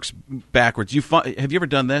 which works backwards. Have you ever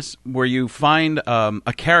done this where you find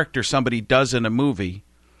a character somebody does in a movie?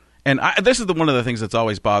 And this is one of the things that's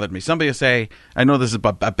always bothered me. Somebody will say, I know this is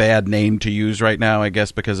a bad name to use right now, I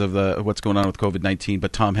guess, because of what's going on with COVID-19,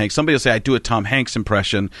 but Tom Hanks. Somebody will say, I do a Tom Hanks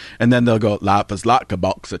impression, and then they'll go, "Life is like a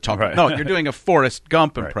box of chocolate." Right. No, you're doing a Forrest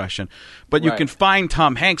Gump impression. But you can find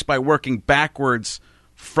Tom Hanks by working backwards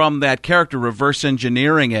from that character, reverse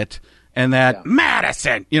engineering it, and that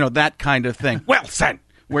Madison, that kind of thing. Wilson,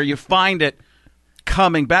 where you find it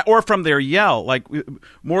coming back, or from their yell, like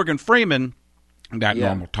Morgan Freeman. That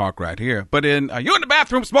normal talk right here. But are you in the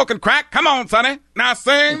bathroom smoking crack? Come on, Sonny. Now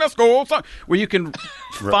sing the school song. Where you can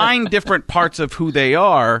find different parts of who they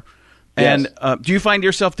are. And do you find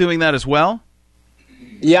yourself doing that as well?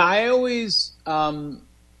 Yeah, I always, in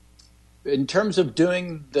terms of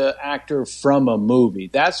doing the actor from a movie,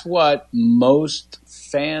 that's what most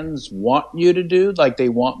fans want you to do. Like they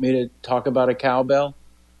want me to talk about a cowbell.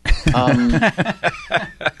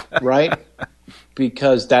 Right?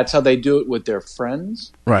 Because that's how they do it with their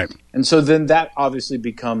friends. Right. And so then that obviously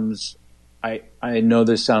becomes, I know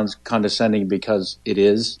this sounds condescending because it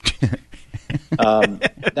is.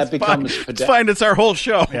 That becomes it's fine. It's our whole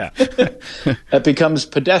show. Yeah. That becomes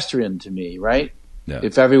pedestrian to me, right?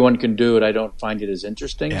 If everyone can do it, I don't find it as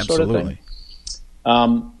interesting, sort of thing.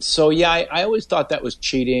 I always thought that was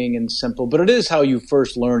cheating and simple, but it is how you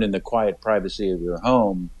first learn in the quiet privacy of your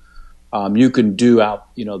home. You can do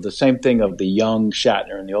the same thing of the young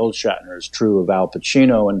Shatner and the old Shatner is true of Al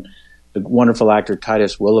Pacino, and the wonderful actor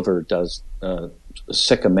Titus Welliver does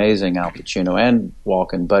sick, amazing Al Pacino and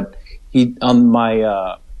Walken. But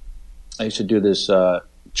I used to do this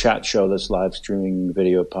chat show, this live streaming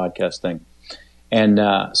video podcast thing. And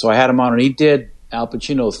so I had him on, and he did Al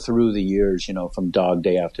Pacino through the years, from Dog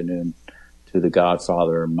Day Afternoon to The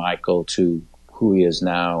Godfather, Michael to who he is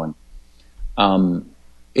now. And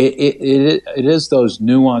it is those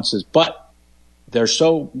nuances, but they're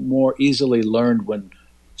so more easily learned when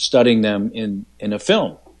studying them in a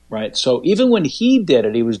film, right? So even when he did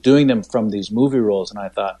it, he was doing them from these movie roles, and I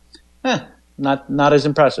thought, not as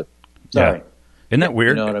impressive. Sorry. Yeah. Isn't that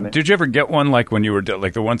weird? You know what I mean? Did you ever get one like when you were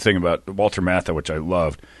like the one thing about Walter Matthau, which I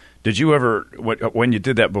loved? Did you ever, when you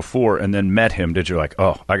did that before and then met him, did you like,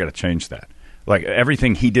 oh, I got to change that? Like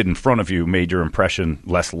everything he did in front of you made your impression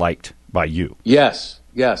less liked by you. Yes.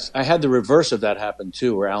 I had the reverse of that happen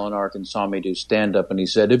too, where Alan Arkin saw me do stand-up and he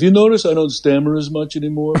said, have you noticed I don't stammer as much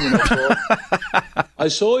anymore when I talk? I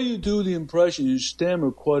saw you do the impression. You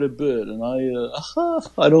stammer quite a bit, and I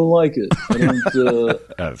don't like it.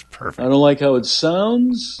 That's perfect. I don't like how it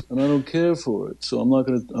sounds, and I don't care for it. So I'm not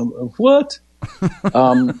going to. What?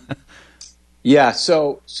 Yeah.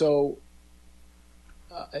 So.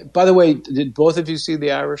 By the way, did both of you see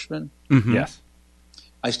The Irishman? Mm-hmm. Yes.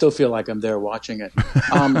 I still feel like I'm there watching it.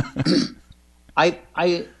 I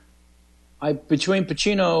between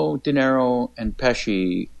Pacino, De Niro, and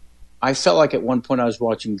Pesci, I felt like at one point I was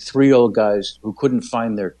watching three old guys who couldn't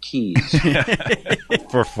find their keys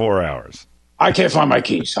for 4 hours. I can't find my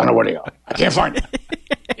keys. I don't know where they are. I can't find them.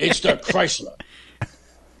 It's the Chrysler.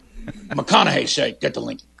 McConaughey said, "Get the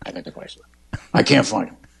Lincoln." I got the Chrysler. I can't find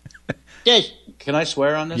them. Can I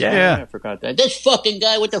swear on this? Yeah. I forgot that. This fucking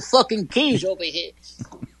guy with the fucking keys over here.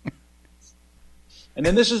 And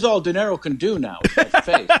then this is all De Niro can do now with that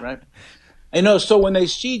face, right? So when they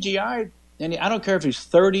CGI, and I don't care if he's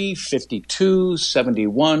 30, 52,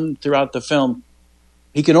 71 throughout the film,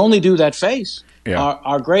 he can only do that face. Yeah.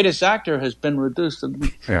 Our greatest actor has been reduced.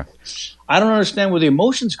 Yeah. I don't understand where the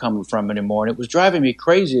emotion's coming from anymore, and it was driving me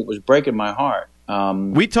crazy. It was breaking my heart.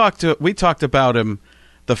 We talked about him.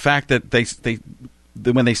 The fact that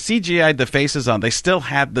when they CGI'd the faces on, they still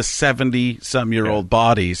had the 70-some-year-old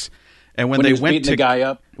bodies, and when they went to the guy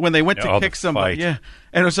up, when they went to kick somebody, and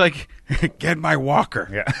it was like, get my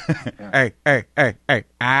walker, hey,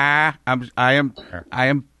 I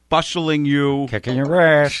am bustling you, kicking your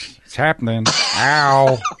ass. It's happening.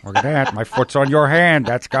 Ow! Look at that. My foot's on your hand.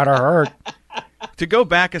 That's gotta hurt. To go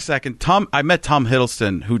back a second, I met Tom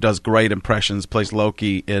Hiddleston, who does great impressions, plays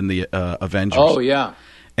Loki in the Avengers. Oh, yeah.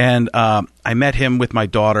 And I met him with my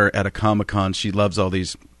daughter at a Comic-Con. She loves all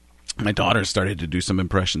these. My daughter started to do some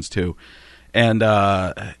impressions, too. And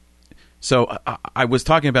so I was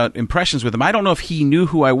talking about impressions with him. I don't know if he knew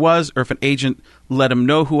who I was or if an agent let him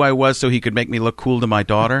know who I was so he could make me look cool to my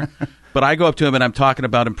daughter. But I go up to him and I'm talking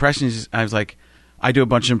about impressions. I was like, I do a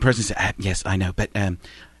bunch of impressions. Yes, I know, but...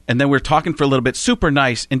 And then we're talking for a little bit, super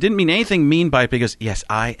nice, and didn't mean anything mean by it because, yes,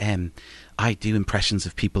 I do impressions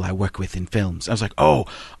of people I work with in films. I was like, oh,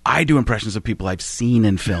 I do impressions of people I've seen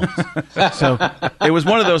in films. So it was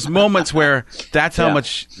one of those moments where that's how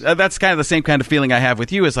much, that's kind of the same kind of feeling I have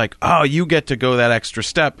with you. Is like, oh, you get to go that extra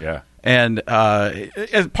step. Yeah. And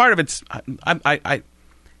part of it's,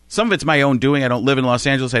 some of it's my own doing. I don't live in Los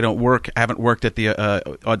Angeles. I haven't worked at the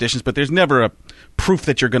auditions, but there's never a proof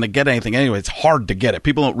that you're going to get anything anyway. It's hard to get it.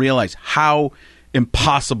 People don't realize how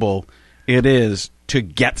impossible it is to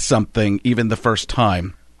get something even the first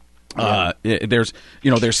time. There's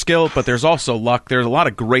skill, but there's also luck. There's a lot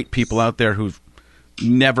of great people out there who've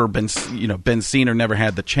never been seen or never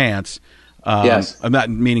had the chance. Yes. I'm not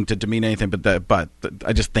meaning to demean anything, but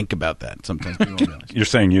I just think about that sometimes. People don't realize. You're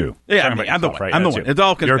saying you. Yeah, I'm the one. Right? I'm the one. It's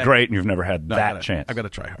all You're great, and you've never had that chance. I've got to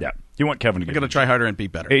try harder. Yeah. You want Kevin to get I got to try harder and be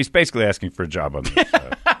better. He's basically asking for a job on this.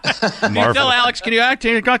 Can you tell Alex, can you act?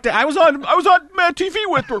 I was on TV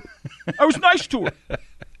with her. I was nice to her.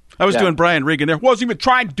 I was doing Brian Regan there. Wasn't even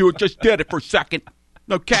trying to do it, just did it for a second.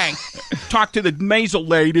 Okay. Talk to the Maisel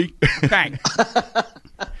lady. Okay.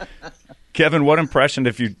 Kevin, what impression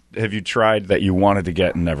have you tried that you wanted to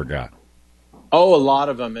get and never got? Oh, a lot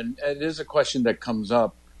of them, and it is a question that comes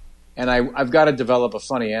up, and I've got to develop a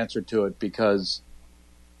funny answer to it because,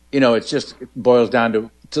 it boils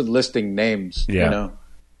down to listing names. Yeah.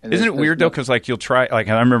 And Isn't it weird though? Because like you'll try, like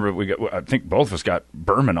I remember I think both of us got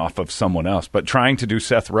Berman off of someone else, but trying to do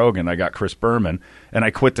Seth Rogen, I got Chris Berman, and I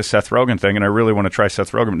quit the Seth Rogen thing, and I really want to try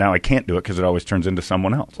Seth Rogen. But now I can't do it because it always turns into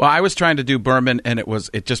someone else. Well, I was trying to do Berman, and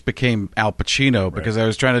it just became Al Pacino because I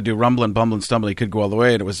was trying to do Rumbling, Bumbling, Stumbling. He could go all the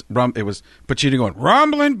way, and it was Pacino going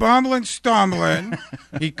Rumbling, Bumbling, Stumbling.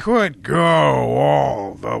 He could go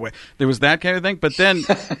all the way. There was that kind of thing, but then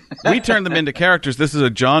we turned them into characters. This is a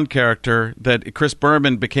John character that Chris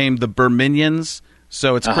Berman became the Berminions.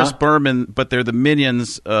 So it's Chris Berman, but they're the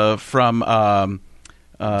minions from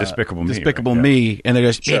Despicable Me. Despicable Me, and they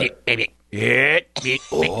go, Sure.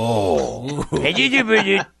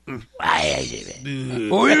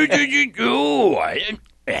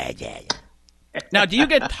 Now, do you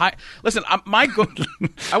get tired? Listen, I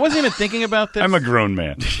wasn't even thinking about this. I'm a grown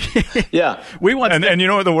man. Yeah. And you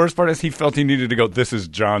know what the worst part is? He felt he needed to go, this is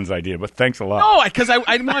John's idea, but thanks a lot. No, because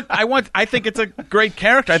I think it's a great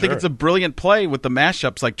character. I think it's a brilliant play with the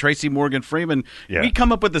mashups like Tracy Morgan Freeman. Yeah. We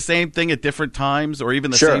come up with the same thing at different times or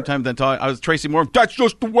even the Sure. same time. I was Tracy Morgan. That's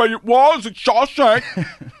just the way it was at Shawshank.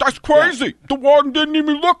 That's crazy. The warden didn't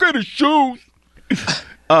even look at his shoes.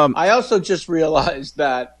 I also just realized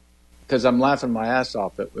that, because I'm laughing my ass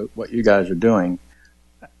off at what you guys are doing,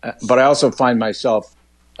 but I also find myself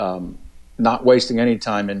not wasting any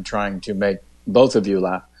time in trying to make both of you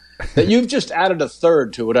laugh, that you've just added a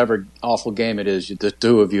third to whatever awful game it is the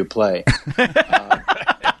two of you play.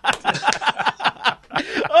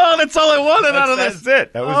 Oh, that's all I wanted out of this. That's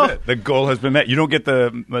it. That was it. The goal has been met. You don't get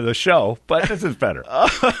the show, but this is better.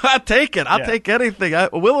 I'll take it. I'll take anything.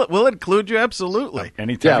 We'll include you absolutely.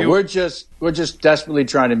 Anytime. Yeah, we're just desperately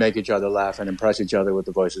trying to make each other laugh and impress each other with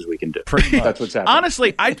the voices we can do. Pretty much. That's what's happening.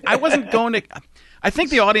 Honestly, I wasn't going to. I think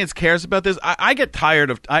the audience cares about this. I get tired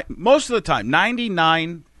of most of the time,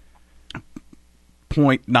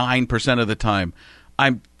 99.9% of the time,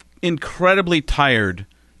 I'm incredibly tired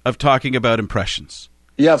of talking about impressions.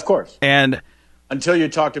 Yeah, of course. And until you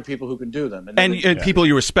talk to people who can do them, and people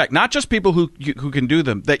you respect, not just people who can do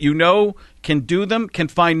them, that you know can do them, can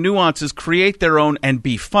find nuances, create their own, and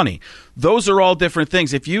be funny. Those are all different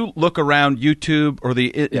things. If you look around YouTube or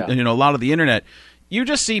a lot of the internet, you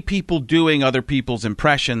just see people doing other people's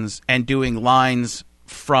impressions and doing lines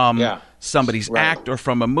from somebody's act or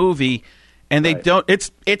from a movie, and they don't.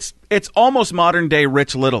 It's almost modern day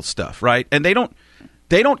Rich Little stuff, right? And they don't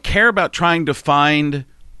care about trying to find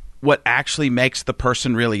what actually makes the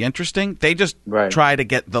person really interesting. They just try to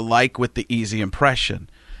get the like with the easy impression.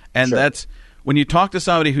 And that's when you talk to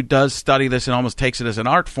somebody who does study this and almost takes it as an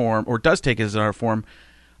art form or does take it as an art form,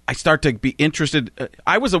 I start to be interested.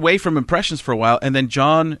 I was away from impressions for a while, and then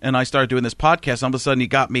John and I started doing this podcast. All of a sudden, he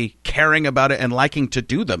got me caring about it and liking to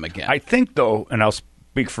do them again. I think, though, and I'll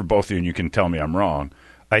speak for both of you, and you can tell me I'm wrong,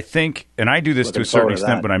 I think, and I do this to a certain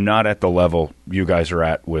extent, but I'm not at the level you guys are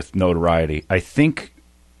at with notoriety. I think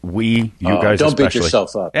you guys don't especially. Beat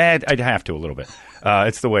yourself up. I'd have to a little bit.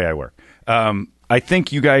 It's the way I work. I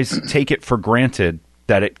think you guys take it for granted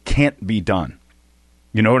that it can't be done.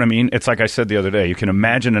 You know what I mean? It's like I said the other day. You can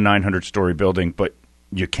imagine a 900-story building, but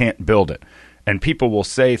you can't build it. And people will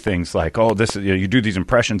say things like, "Oh, this is," you do these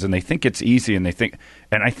impressions, and they think it's easy, and I think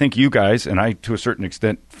you guys, and I to a certain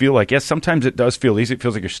extent, feel like yes, sometimes it does feel easy. It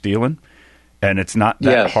feels like you're stealing, and it's not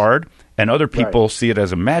that hard. And other people see it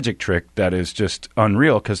as a magic trick that is just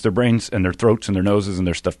unreal because their brains and their throats and their noses and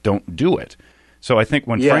their stuff don't do it. So I think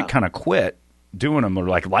when Frank kind of quit doing them or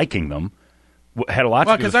liking them, had a lot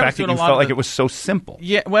to do with the fact that you felt like it was so simple.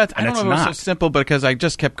 Yeah, well, I don't know if it was so simple, but because I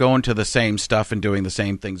just kept going to the same stuff and doing the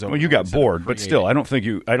same things over. Well, you got bored, but still, I don't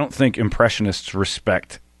think impressionists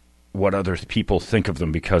respect what other people think of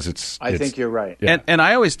them because I think you're right. Yeah. And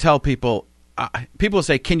I always tell people, people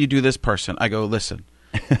say, "Can you do this person?" I go, "Listen,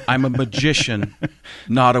 I'm a magician,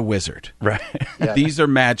 not a wizard. Right. Yeah. These are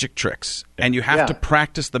magic tricks, and you have to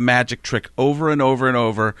practice the magic trick over and over and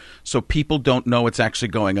over so people don't know what's actually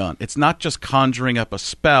going on. It's not just conjuring up a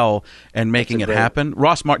spell and making it happen."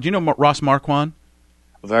 Do you know Ross Marquand?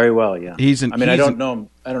 Very well, yeah. I don't know him.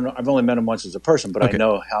 I don't know. I've only met him once as a person, but I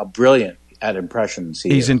know how brilliant at impressions he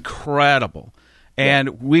is. He's incredible.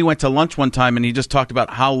 And we went to lunch one time, and he just talked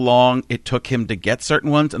about how long it took him to get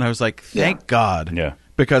certain ones. And I was like, thank God. Yeah.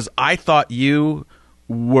 Because I thought you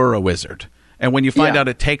were a wizard. And when you find out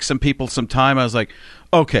it takes some people some time, I was like,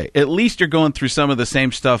 okay, at least you're going through some of the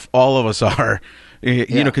same stuff all of us are. You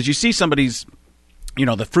know, because you see somebody's,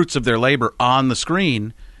 the fruits of their labor on the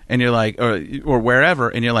screen, and you're like, or wherever,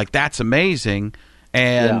 and you're like, that's amazing.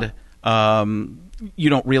 And you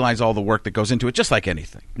don't realize all the work that goes into it, just like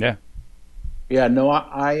anything. Yeah. Yeah, no,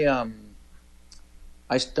 I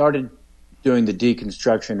started doing the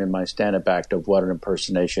deconstruction in my stand-up act of what an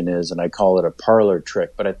impersonation is, and I call it a parlor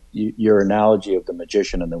trick. But your analogy of the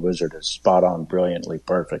magician and the wizard is spot on, brilliantly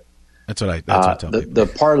perfect. That's what I tell people. The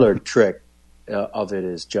parlor trick of it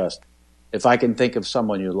is just, if I can think of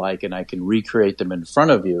someone you like and I can recreate them in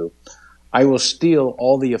front of you, I will steal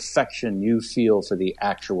all the affection you feel for the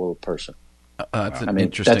actual person.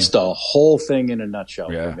 Interesting. That's the whole thing in a nutshell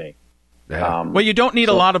for me. Yeah. Well, you don't need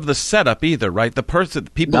a lot of the setup either, right? The person,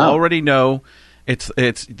 people already know it's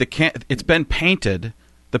been painted,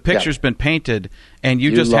 the picture's been painted, and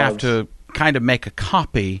you just have to kind of make a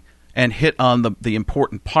copy and hit on the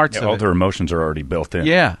important parts of it. All their emotions are already built in.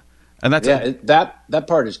 Yeah, and that's that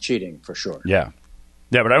part is cheating for sure. Yeah,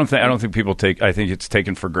 but I don't think people take. I think it's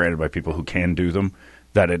taken for granted by people who can do them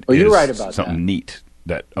that it is you're right about something neat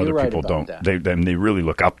that other right people don't. that. They really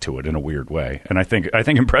look up to it in a weird way, and I think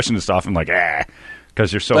impressionists often like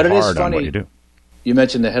because you're so but hard on what you do. You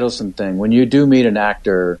mentioned the Hiddleston thing. When you do meet an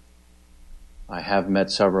actor, I have met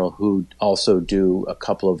several who also do a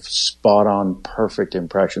couple of spot-on, perfect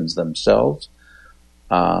impressions themselves.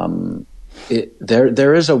 There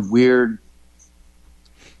is a weird,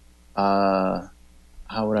 how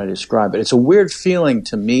would I describe it? It's a weird feeling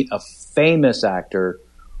to meet a famous actor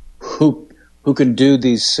who can do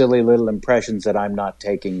these silly little impressions that I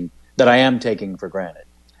am taking for granted,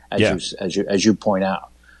 as you point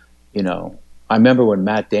out. You know, I remember when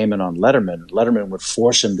Matt Damon on Letterman would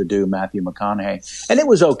force him to do Matthew McConaughey, and it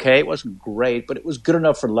was okay. It wasn't great, but it was good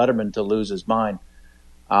enough for Letterman to lose his mind.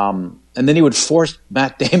 And then he would force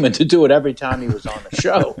Matt Damon to do it every time he was on the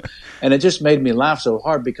show. And it just made me laugh so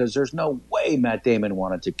hard because there's no way Matt Damon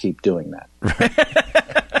wanted to keep doing that.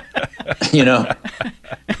 You know?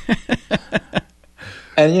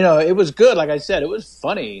 And, you know, it was good. Like I said, it was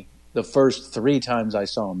funny the first 3 times I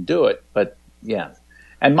saw him do it. But, yeah.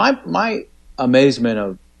 And my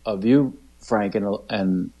amazement of you, Frank, and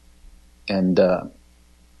Mr.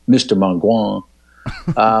 Mangouin,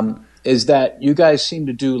 is that you guys seem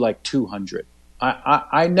to do like 200.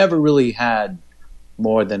 I never really had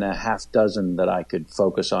more than a half dozen that I could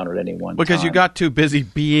focus on at any one time. Because you got too busy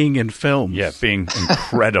being in film. Yeah, being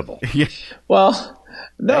incredible. Yeah. Well,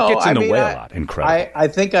 no, that gets in the way a lot. Incredible. I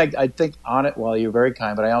think on it. Well, you're very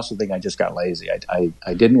kind, but I also think I just got lazy. I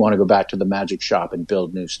didn't want to go back to the magic shop and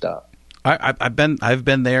build new stuff. I've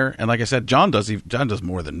been there, and like I said, John does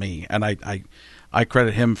more than me, and I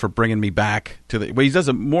credit him for bringing me back to he does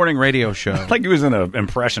a morning radio show. Like he was in an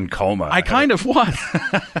impression coma. I kind of was.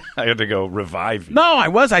 I had to go revive you. No, I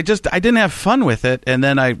was. I didn't have fun with it, and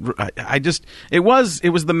then it was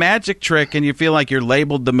the magic trick, and you feel like you're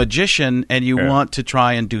labeled the magician, and you want to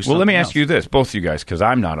try and do something. Well, let me else. ask you this, both of you guys, because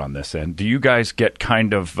I'm not on this end. Do you guys get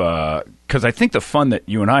kind of because I think the fun that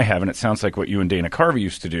you and I have, and it sounds like what you and Dana Carvey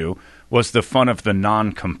used to do, was the fun of the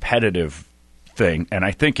non-competitive thing, and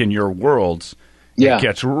I think in your worlds. Yeah. It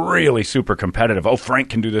gets really super competitive. Oh, Frank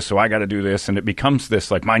can do this, so I got to do this. And it becomes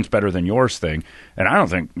this, like, mine's better than yours thing. And I don't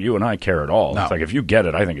think you and I care at all. No. It's like, if you get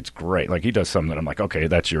it, I think it's great. Like, he does something that I'm like, okay,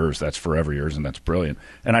 that's yours. That's forever yours, and that's brilliant.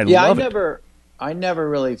 And I love it. I never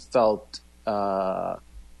really felt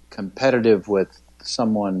competitive with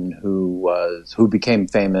someone who became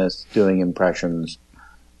famous doing impressions.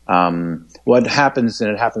 What happens,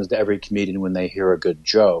 and it happens to every comedian when they hear a good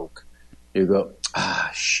joke, you go,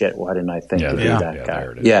 shit, why didn't I think to do that guy?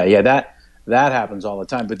 Yeah, that happens all the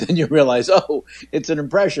time. But then you realize, oh, it's an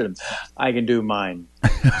impression. I can do mine.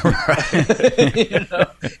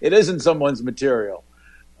 It isn't someone's material.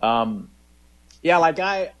 Like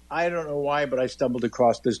I don't know why, but I stumbled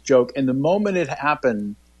across this joke. And the moment it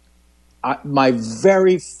happened, my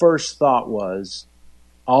very first thought was,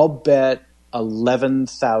 I'll bet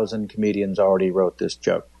 11,000 comedians already wrote this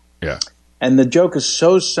joke. Yeah. And the joke is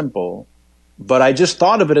so simple, but I just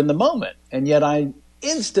thought of it in the moment, and yet I'm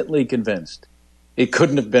instantly convinced it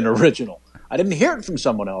couldn't have been original. I didn't hear it from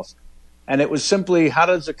someone else, and it was simply, how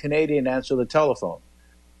does a Canadian answer the telephone?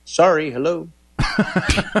 Sorry, hello.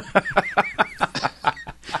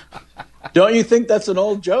 Don't you think that's an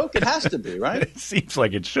old joke? It has to be, right? It seems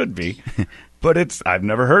like it should be, but I've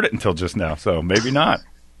never heard it until just now, so maybe not.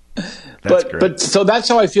 But so that's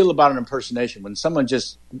how I feel about an impersonation. When someone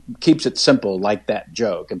just keeps it simple, like that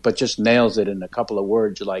joke, but just nails it in a couple of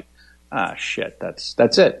words, you're like, shit, that's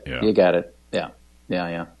it. Yeah. You got it. Yeah.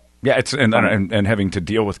 Yeah. It's and having to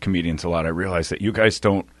deal with comedians a lot, I realize that you guys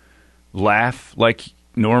don't laugh like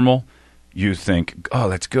normal. You think, oh,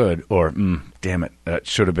 that's good, or damn it, that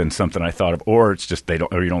should have been something I thought of, or it's just you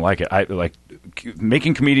don't like it. I like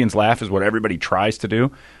making comedians laugh is what everybody tries to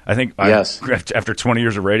do. I think after 20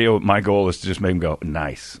 years of radio, my goal is to just make them go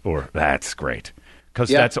nice or that's great, because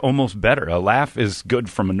that's almost better. A laugh is good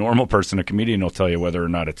from a normal person. A comedian will tell you whether or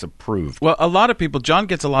not it's approved. Well, a lot of people, John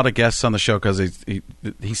gets a lot of guests on the show because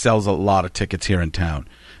he sells a lot of tickets here in town.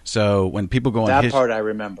 So when people go on that part I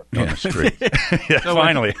remember. On the street. So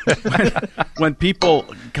finally. when people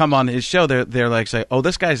come on his show, they're like, say, oh,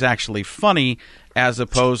 this guy's actually funny, as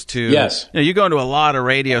opposed to, yes. You go into a lot of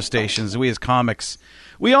radio stations, we as comics,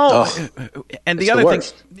 we all, and the other thing,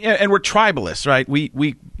 and we're tribalists, right?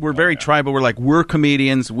 We're very tribal. We're like, we're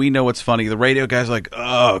comedians. We know what's funny. The radio guys are like,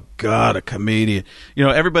 oh, God, a comedian.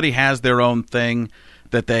 Everybody has their own thing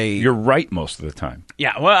that they... You're right most of the time.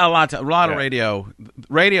 Yeah, well, a lot of radio.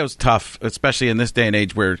 Radio's tough, especially in this day and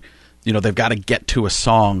age where, they've got to get to a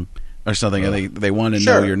song or something, and they want to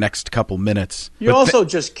know your next couple minutes. You also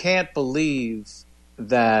just can't believe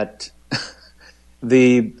that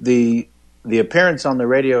the appearance on the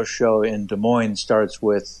radio show in Des Moines starts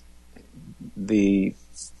with the,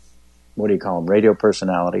 what do you call them, radio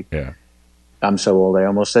personality. Yeah. I'm so old, I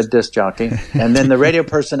almost said disc jockey. And then the radio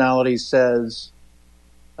personality says,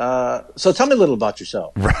 so tell me a little about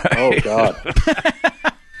yourself. Right. Oh, God.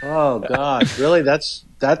 Oh, God. Really?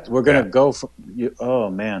 That we're going to go for you. Oh,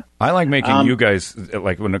 man. I like making you guys,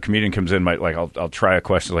 like when a comedian comes in, I'll try a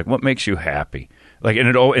question like, what makes you happy? Like,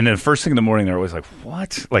 and then the first thing in the morning, they're always like,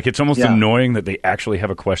 what? Like, it's almost annoying that they actually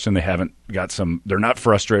have a question they haven't got they're not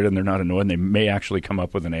frustrated and they're not annoyed and they may actually come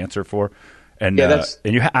up with an answer for. And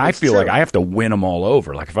I feel like I have to win them all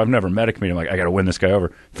over. Like, if I've never met a comedian, I got to win this guy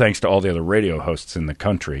over, thanks to all the other radio hosts in the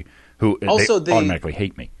country who also they automatically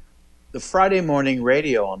hate me. The Friday morning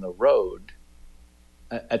radio on the road,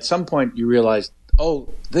 at some point you realize, oh,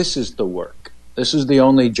 this is the work. This is the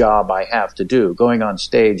only job I have to do. Going on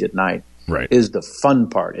stage at night is the fun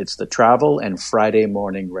part. It's the travel and Friday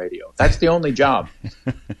morning radio. That's the only job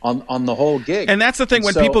on the whole gig. And that's the thing.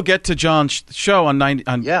 When people get to John's show on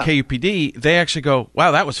KUPD, they actually go,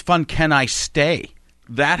 wow, that was fun. Can I stay?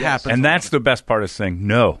 That happens. And that's the best part of saying,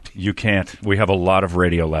 no, you can't. We have a lot of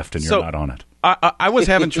radio left and you're not on it. I was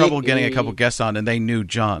having trouble getting a couple guests on, and they knew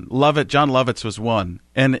John. John Lovitz was one.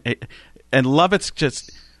 And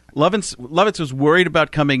Lovitz was worried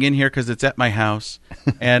about coming in here because it's at my house.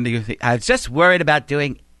 And I was just worried about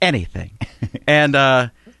doing anything.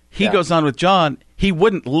 And he goes on with John. He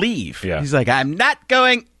wouldn't leave. Yeah. He's like, I'm not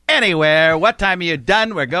going anywhere. What time are you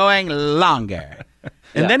done? We're going longer.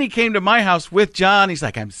 And then he came to my house with John. He's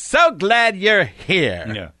like, I'm so glad you're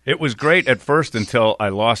here. Yeah. It was great at first until I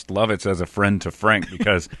lost Lovitz as a friend to Frank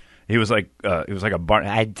because he was like a bar.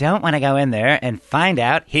 I don't want to go in there and find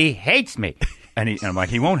out he hates me. And I'm like,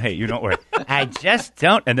 he won't hate you, don't worry. I just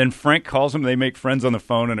don't. And then Frank calls him. They make friends on the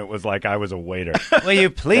phone, and it was like I was a waiter. Will you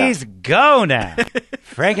please go now?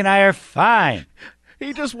 Frank and I are fine.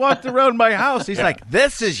 He just walked around my house. He's like,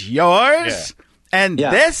 this is yours, and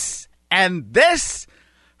this, and this.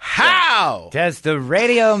 How? Does the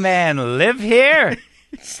radio man live here?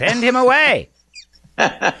 Send him away.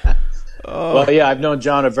 Well, I've known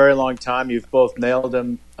John a very long time. You've both nailed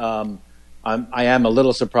him. I am a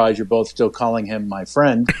little surprised you're both still calling him my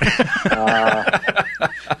friend.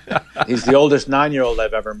 He's the oldest 9-year-old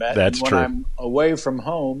I've ever met. That's when true. I'm away from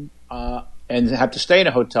home and have to stay in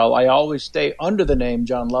a hotel, I always stay under the name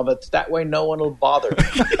John Lovitz. That way no one will bother me.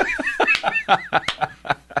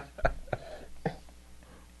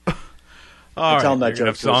 Tell him that joke.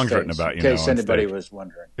 Have songs written about you in case now anybody was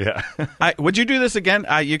wondering. Yeah. Would you do this again?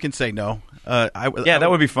 You can say no. That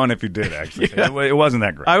would be fun if you did, actually. It wasn't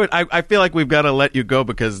that great. I feel like we've got to let you go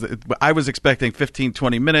because I was expecting 15,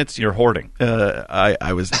 20 minutes. You're hoarding.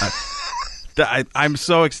 I'm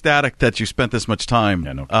so ecstatic that you spent this much time.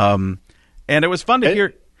 Yeah, no problem. And it was fun to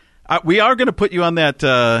hear. We are going to put you on that,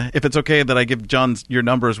 if it's okay that I give John your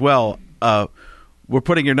number as well. We're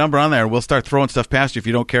putting your number on there, and we'll start throwing stuff past you if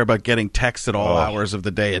you don't care about getting texts at all hours of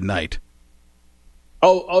the day and night.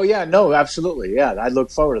 Oh yeah, no, absolutely, yeah. I look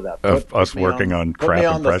forward to that. Us working on crap put me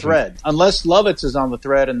on the thread, unless Lovitz is on the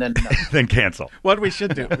thread, and then then cancel. What we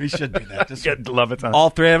should do that. Just get Lovitz on. All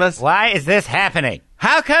three of us. Why is this happening?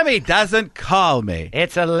 How come he doesn't call me?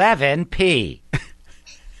 It's 11p.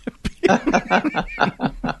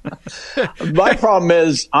 My problem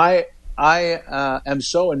is I am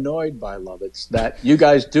so annoyed by Lovitz that you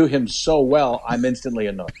guys do him so well, I'm instantly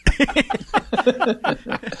annoyed.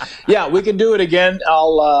 Yeah, we can do it again.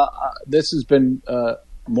 This has been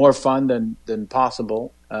more fun than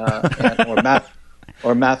possible,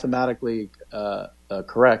 or mathematically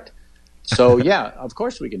correct. So, yeah, of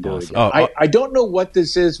course we can do it again. I don't know what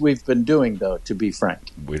this is we've been doing, though, to be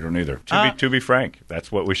frank. We don't either. To be frank.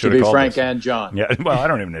 That's what we should have called Frank this. and John. Yeah, well, I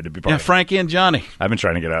don't even need to be part of it. Frankie and Johnny. I've been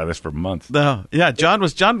trying to get out of this for months. No, yeah, John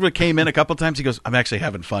came in a couple times. He goes, I'm actually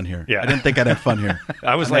having fun here. Yeah. I didn't think I'd have fun here.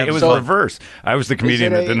 I was like, it was reverse. I was the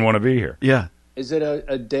comedian that didn't want to be here. Yeah. Is it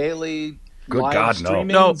a daily Good live God, no.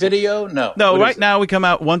 streaming video? No. No, What right is it? now we come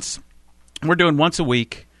out once. We're doing once a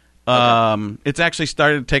week. It's actually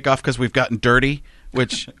started to take off because we've gotten dirty,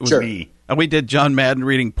 which was Sure. me. And we did John Madden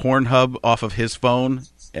reading Pornhub off of his phone.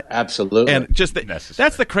 Absolutely. And just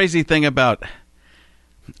that's the crazy thing about.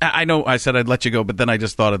 I know I said I'd let you go, but then I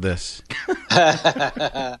just thought of this.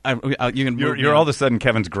 You're all of a sudden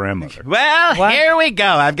Kevin's grandmother. Well, here we go.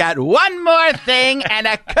 I've got one more thing and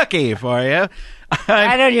a cookie for you.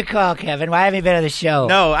 Why don't you call, Kevin? Why haven't you been on the show?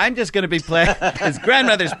 No, I'm just going to be playing. His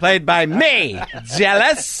grandmother's played by me.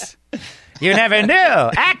 Jealous? You never knew.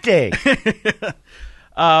 Acting.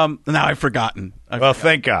 Now I've forgotten. Well,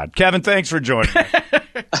 thank God. Kevin, thanks for joining me.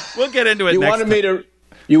 We'll get into it You next wanted time. me to...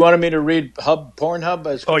 You wanted me to read Pornhub?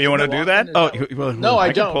 As Oh, you want to do that? No,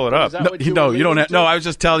 I don't. pull it up. Is that what you No, were you don't. leading No, to? I was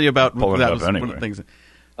just telling you about Pulling that it was up one anyway. of the things.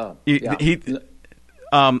 Oh,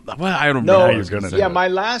 Well, I don't No, know. how you're gonna do it. my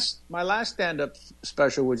last stand-up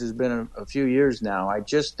special, which has been a few years now, I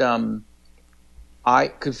just because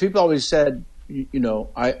people always said,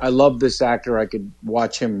 I love this actor. I could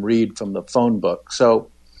watch him read from the phone book. So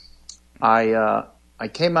I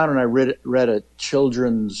came out and I read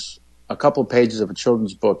a couple pages of a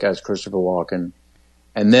children's book as Christopher Walken,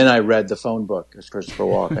 and then I read the phone book as Christopher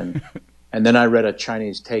Walken, and then I read a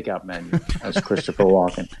Chinese takeout menu as Christopher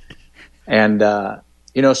Walken, and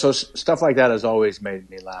so stuff like that has always made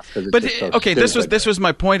me laugh. But okay, this was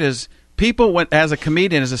my point: is people went as a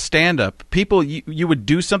comedian, as a stand-up, people you would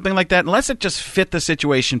do something like that unless it just fit the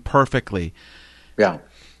situation perfectly. Yeah.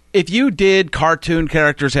 If you did cartoon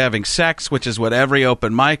characters having sex, which is what every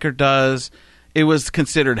open micer does, it was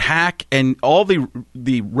considered hack, and all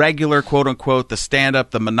the regular quote unquote the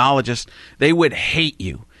stand-up, the monologists, they would hate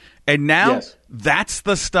you. And now that's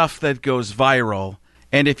the stuff that goes viral.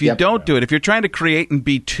 And if you don't do it, if you're trying to create and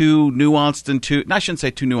be too nuanced and I shouldn't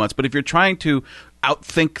say too nuanced, but if you're trying to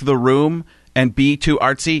outthink the room and be too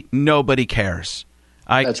artsy, nobody cares.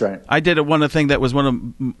 That's right. I did one of the things that was one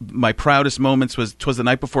of my proudest moments was the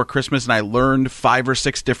night before Christmas, and I learned 5 or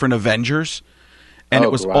 6 different Avengers, and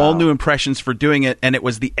it was all new impressions for doing it, and it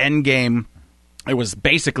was the end game. It was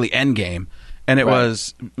basically Endgame, and it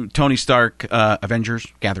was Tony Stark, Avengers,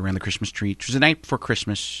 gather around the Christmas tree. It was the night before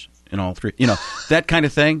Christmas, and all 3, that kind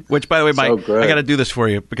of thing. Which, by the way, I got to do this for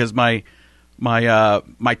you because my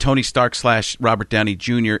Tony Stark / Robert Downey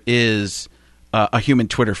Jr. is a human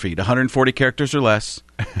Twitter feed, 140 characters or less,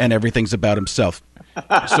 and everything's about himself.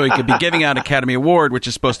 So he could be giving out an Academy Award, which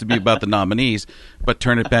is supposed to be about the nominees, but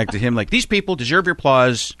turn it back to him like, these people deserve your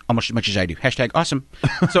applause almost as much as I do. # awesome.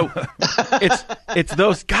 So it's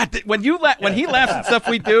those. God, when he laughs at stuff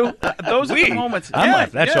we do, those are the moments.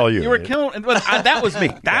 That's all you. You were killing. That was me.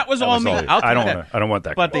 That was all me. I don't want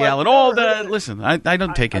that. But listen, I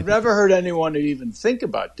don't take it. I've never heard anyone even think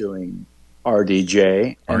about doing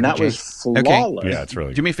RDJ, and that was flawless. Okay. Yeah, it's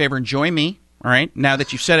really Do me a favor, enjoy me. All right. Now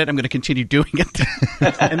that you've said it, I'm going to continue doing it.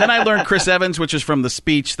 And then I learned Chris Evans, which is from the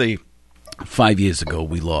speech. 5 years ago,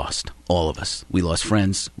 we lost, all of us. We lost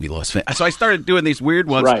friends. We lost family. So I started doing these weird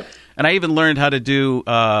ones. Right. And I even learned how to do.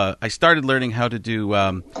 I started learning how to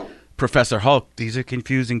do Professor Hulk. These are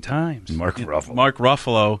confusing times. Mark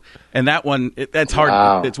Ruffalo. And that one, that's hard.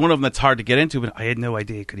 Wow. It's one of them that's hard to get into. But I had no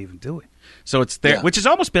idea I could even do it. So it's there, which is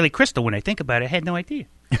almost Billy Crystal when I think about it. I had no idea.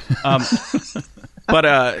 But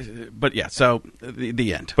yeah, so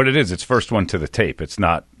the end. But it is. It's first one to the tape. It's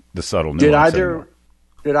not the subtle nuance anymore.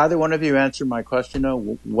 Did either one of you answer my question, though?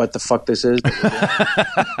 What the fuck this is?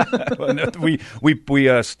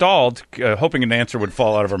 we stalled, hoping an answer would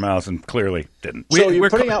fall out of our mouths, and clearly didn't. So you're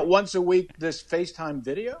putting out once a week this FaceTime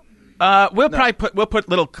video? We'll put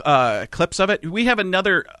little clips of it. We have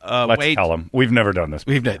another Let's way. tell them we've never done this.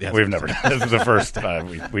 We've never. This is the first time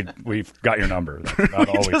we've got your number. That's not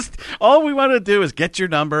always. All we want to do is get your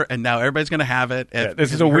number, and now everybody's going to have it.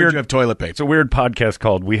 This is a weird. You have toilet paper. It's a weird podcast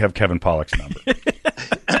called "We Have Kevin Pollak's Number,"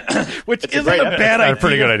 which isn't a bad idea. A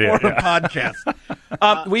pretty good idea for a podcast.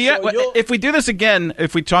 If we do this again,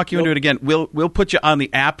 if we talk you into it again, we'll put you on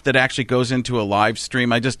the app that actually goes into a live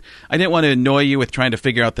stream. I didn't want to annoy you with trying to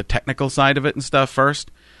figure out the technical side of it and stuff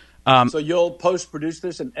first. So you'll post-produce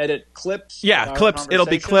this and edit clips? Yeah, clips. It'll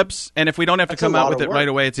be clips, and if we don't have to come out with it right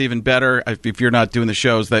away, it's even better. If you're not doing the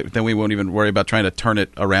shows, then we won't even worry about trying to turn it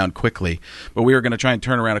around quickly. But we are going to try and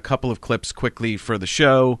turn around a couple of clips quickly for the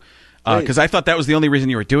show. Because I thought that was the only reason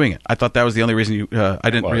you were doing it. I thought that was the only reason you. I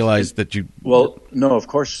didn't realize that you. Well, no, of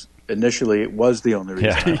course. Initially, it was the only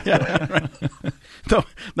reason.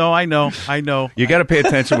 No, I know. You got to pay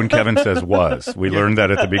attention when Kevin says "was." We learned that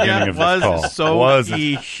at the beginning of this call. So was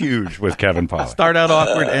key. huge with Kevin Pollak. Start out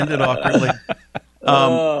awkward, end it awkwardly.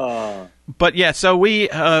 But yeah, so we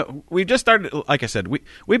just started. Like I said,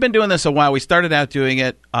 we've been doing this a while. We started out doing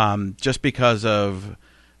it just because of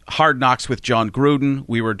Hard Knocks with John Gruden.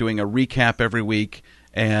 We were doing a recap every week.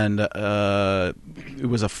 And it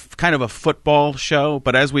was kind of a football show.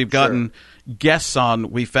 But as we've gotten guests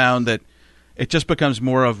on, we found that it just becomes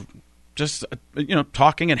more of just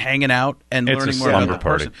talking and hanging out and learning more about the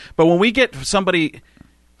person. But when we get somebody,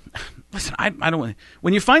 listen, I don't.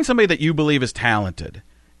 When you find somebody that you believe is talented,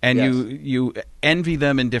 and you envy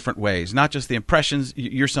them in different ways, not just the impressions.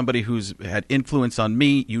 You're somebody who's had influence on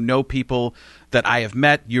me. You know people that I have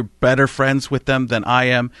met. You're better friends with them than I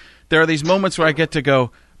am. There are these moments where I get to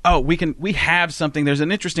go, oh, we have something. There's an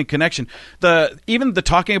interesting connection. Even the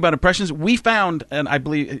talking about impressions, we found, and I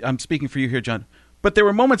believe I'm speaking for you here, John, but there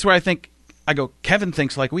were moments where I go, Kevin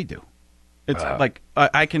thinks like we do. It's like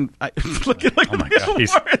I look at oh my God.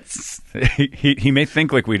 He may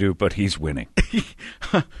think like we do, but he's winning.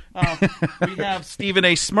 We have Stephen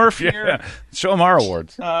A. Smurf here. Yeah. Show him our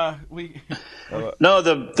awards. No,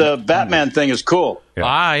 the Batman thing is cool.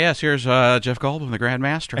 Yeah. Yes, here's Jeff Goldblum, the Grand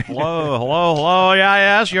Master. Hello.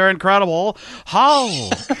 Yeah, yes, you're incredible.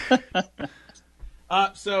 Hulk.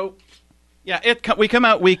 We come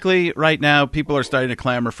out weekly right now. People are starting to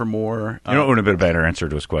clamor for more. You know what would have been a better answer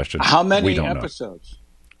to his question? How many episodes?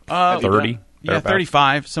 30. Yeah,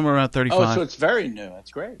 35, somewhere around 35. Oh, so it's very new.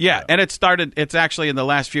 That's great. Yeah, and it's actually in the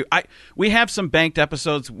last few. We have some banked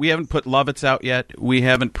episodes. We haven't put Lovitz out yet. We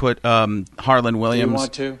haven't put Harlan Williams.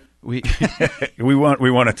 Do you want to? We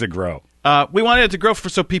want it to grow. We wanted it to grow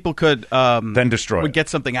so people could then destroy. Would get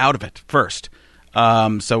something out of it first.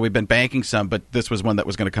 So we've been banking some, but this was one that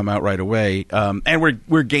was going to come out right away. And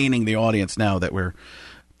we're gaining the audience now that we're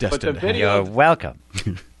destined. But the video, You're welcome.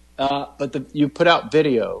 You put out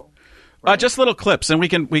video. Right. Just little clips, and we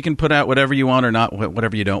can put out whatever you want or not,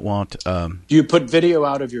 whatever you don't want. Do you put video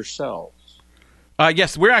out of yourselves?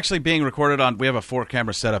 Yes, we're actually being recorded on. We have a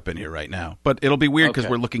 4-camera setup in here right now, but it'll be weird because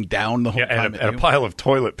we're looking down the whole time. And a pile of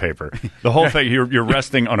toilet paper. The whole thing, you're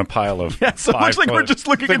resting on a pile of. So much like we're just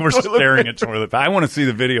looking. We're staring at toilet paper. I want to see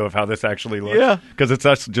the video of how this actually looks. Yeah, because it's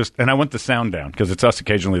us and I want the sound down because it's us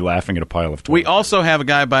occasionally laughing at a pile of toilet. We also have a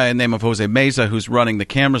guy by the name of Jose Meza who's running the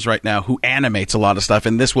cameras right now, who animates a lot of stuff,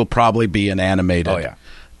 and this will probably be an animated. Oh yeah.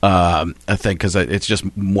 I think because it's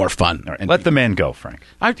just more fun. Right. Let the man go, Frank.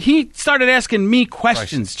 He started asking me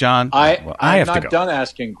questions, John. I'm not done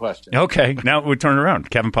asking questions. Okay, now we turn around.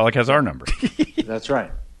 Kevin Pollak has our number. That's right.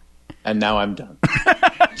 And now I'm done.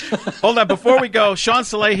 Hold on. Before we go, Sean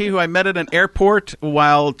Salehi, who I met at an airport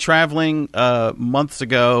while traveling months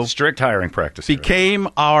ago. Strict hiring practice. Became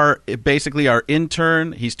basically our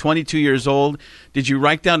intern. He's 22 years old. Did you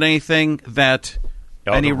write down anything that...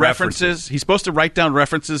 Any references? He's supposed to write down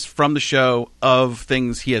references from the show of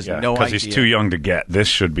things he has no idea. Because he's too young to get. This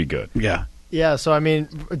should be good. Yeah. Yeah, so I mean,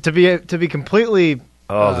 to be completely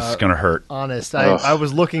this is going to hurt. honest, I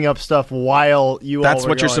was looking up stuff while you That's all were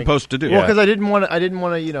what you're going. supposed to do. Well, because I didn't want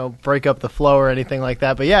to break up the flow or anything like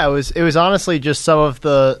that. But yeah, it was honestly just some of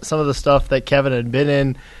the stuff that Kevin had been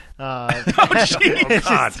in. It's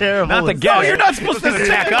God. Terrible. Not the guest. Oh, you're not supposed to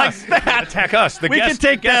attack us. Attack us. The We guest,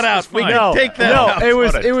 can take that out. We can take that out. No, it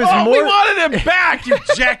was more. We wanted him back, you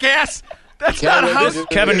jackass. That's not how.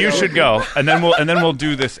 Kevin, you should go, and then we'll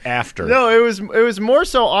do this after. No, it was more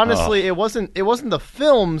so. Honestly, it wasn't the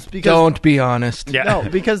films because Don't be honest. Yeah. No,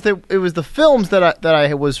 because it was the films that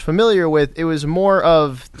I was familiar with. It was more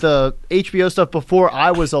of the HBO stuff before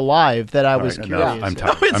I was alive that I was curious. I'm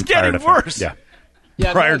tired. It's I'm getting tired of worse. Yeah.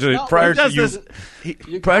 Yeah, Prior to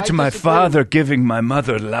my father giving my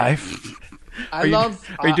mother life. I love.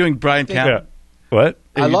 Are you doing Brian Campbell? What?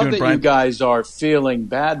 I love that you guys are feeling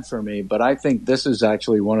bad for me, but I think this is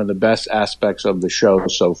actually one of the best aspects of the show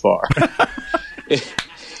so far.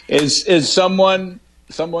 Is someone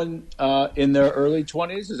in their early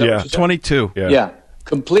 20s? Is that what you said? 22. Yeah.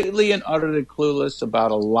 Completely and utterly clueless about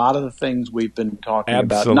a lot of the things we've been talking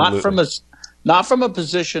about. Not from a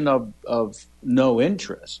position of no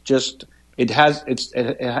interest. Just it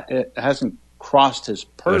hasn't crossed his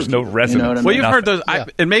purview. There's no resonance. You know what I mean? Well, you've heard those,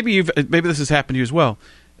 and maybe this has happened to you as well.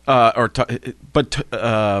 I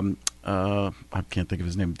can't think of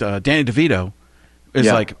his name. Danny DeVito is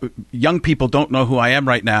like, young people don't know who I am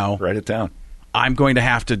right now. Write it down. I've got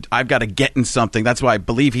to get in something. That's why I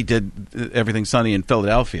believe he did Everything Sunny in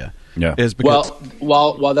Philadelphia. Yeah. Is because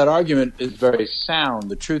while that argument is very sound,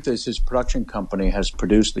 the truth is his production company has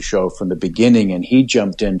produced the show from the beginning, and he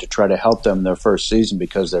jumped in to try to help them their first season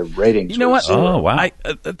because their ratings. You know what? Oh, wow.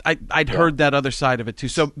 I'd heard that other side of it too.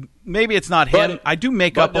 So maybe it's not him. I do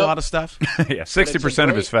make up a lot of stuff. Yeah, 60%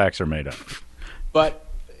 of his facts are made up. But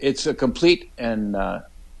it's a complete and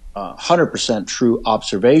 100% true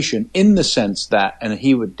observation in the sense that,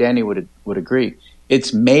 and Danny would agree,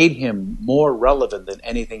 it's made him more relevant than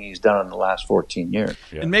anything he's done in the last 14 years.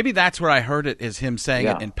 Yeah. And maybe that's where I heard it, is him saying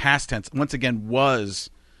it in past tense. Once again, is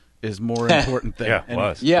more important than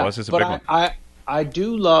was is a but big one. I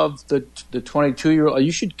do love the 22-year-old.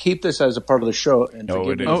 You should keep this as a part of the show. And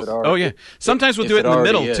yeah. Sometimes we'll do it in the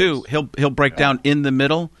middle too. He'll break down in the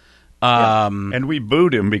middle. And we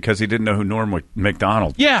booed him because he didn't know who Norm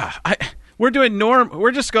MacDonald. Yeah, we're doing Norm. We're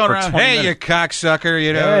just going around. Hey, you cocksucker!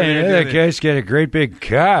 You know, that guy's got a great big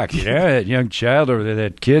cock. You know, that young child over there,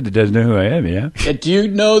 that kid that doesn't know who I am. You know. Do you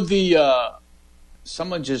know the?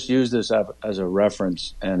 Someone just used this as a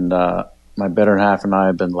reference, and my better half and I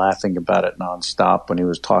have been laughing about it nonstop when he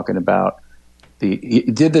was talking about he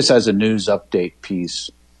did this as a news update piece.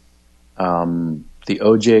 The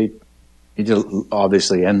OJ. He did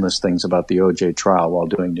obviously endless things about the OJ trial while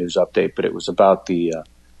doing news update, but it was about the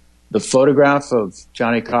photograph of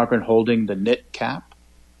Johnny Cochran holding the knit cap.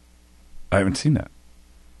 I haven't seen that.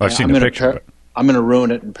 I've seen the picture. I'm going to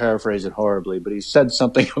ruin it and paraphrase it horribly, but he said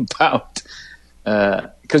something about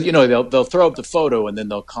because they'll throw up the photo and then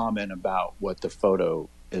they'll comment about what the photo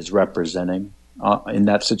is representing in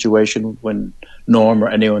that situation when Norm or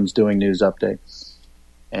anyone's doing news update,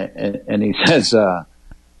 and he says.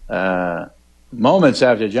 Moments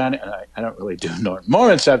after Johnny, I don't really do Norm.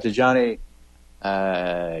 Moments after Johnny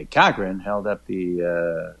Cochran held up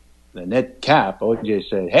the knit cap, OJ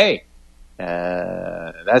said, "Hey,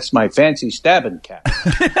 that's my fancy stabbing cap."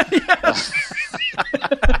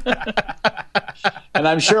 And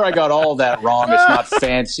I'm sure I got all that wrong. It's not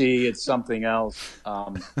fancy; it's something else.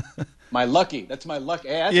 My lucky. That's my lucky.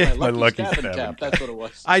 Hey, that's my lucky stabbing cap. That's what it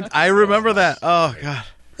was. I remember that. Oh God.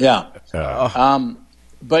 Yeah.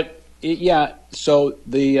 But so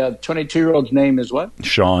the 22-year-old's name is what?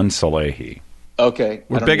 Sean Salehi. Okay.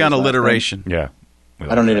 We're big on alliteration. Yeah.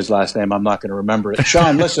 I don't need his last name. I'm not going to remember it.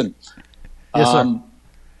 Sean, listen. Yes,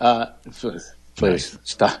 sir. Please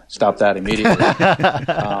stop that immediately.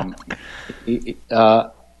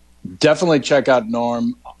 Definitely check out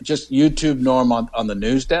Norm. Just YouTube Norm on the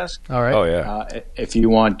news desk. All right. Oh, yeah. If you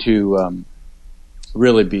want to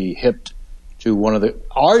really be hip to one of the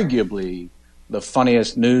arguably the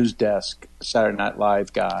funniest news desk Saturday Night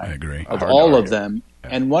Live guy. I agree. Of all of them.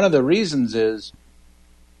 Yeah. And one of the reasons is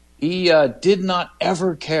he did not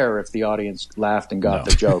ever care if the audience laughed and got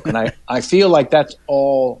the joke. And I feel like that's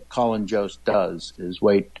all Colin Jost does is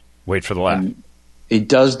wait for the laugh. He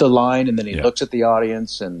does the line and then he looks at the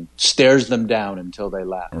audience and stares them down until they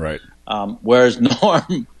laugh. Right. Whereas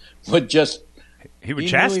Norm would just... He would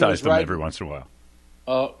chastise them every once in a while.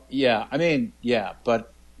 Oh, yeah. I mean, yeah, but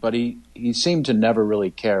he seemed to never really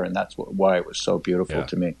care, and that's why it was so beautiful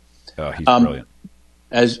to me. Oh, he's brilliant.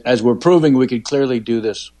 As we're proving, we could clearly do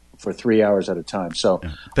this for 3 hours at a time. So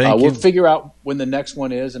we'll figure out when the next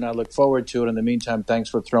one is, and I look forward to it. In the meantime, thanks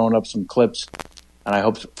for throwing up some clips, and I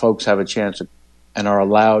hope folks have a chance and are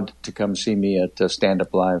allowed to come see me at Stand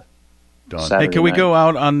Up Live. Hey, can we go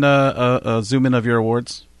out on a zoom in of your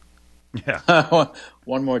awards? Yeah.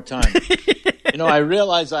 One more time. I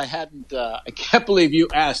realized I hadn't. I can't believe you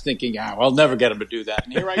asked, thinking, I'll never get him to do that.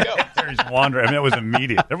 And here I go. He's wandering. I mean, it was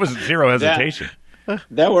immediate. There was zero hesitation.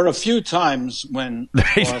 There were a few times when, of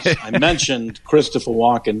course, I mentioned Christopher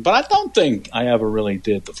Walken, but I don't think I ever really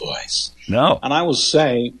did the voice. No. And I will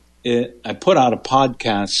say, I put out a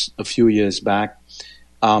podcast a few years back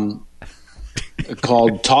called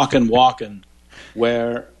Talkin' Walken,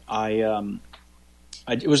 where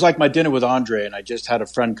it was like my dinner with Andre, and I just had a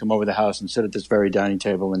friend come over the house and sit at this very dining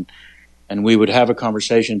table, and we would have a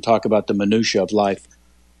conversation, talk about the minutiae of life.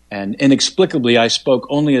 And inexplicably, I spoke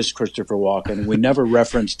only as Christopher Walken. We never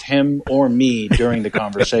referenced him or me during the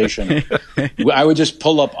conversation. I would just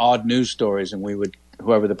pull up odd news stories, and we would,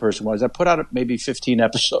 whoever the person was. I put out maybe 15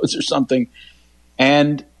 episodes or something.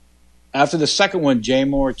 And after the second one, Jay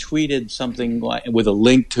Moore tweeted something with a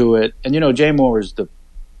link to it. And, Jay Moore is the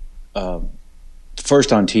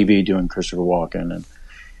first on TV doing Christopher Walken.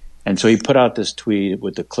 And so he put out this tweet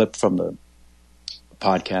with the clip from the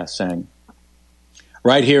podcast saying,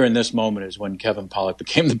 "Right here in this moment is when Kevin Pollak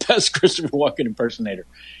became the best Christopher Walken impersonator."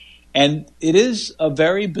 And it is a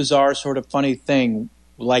very bizarre sort of funny thing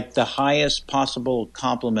like the highest possible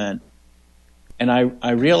compliment. And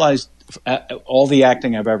I realized all the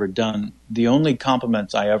acting I've ever done, the only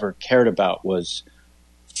compliments I ever cared about was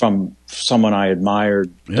from someone I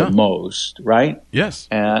admired the most, right? Yes.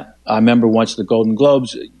 And I remember once the Golden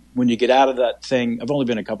Globes, when you get out of that thing, I've only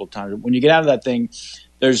been a couple of times, when you get out of that thing,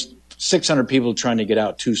 there's 600 people trying to get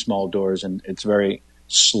out 2 small doors, and it's very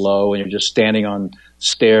slow, and you're just standing on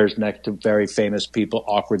stairs next to very famous people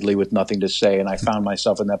awkwardly with nothing to say. And I found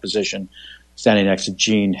myself in that position, standing next to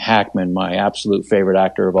Gene Hackman, my absolute favorite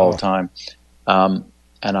actor of all time. And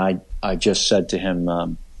I just said to him,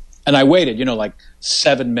 and I waited, like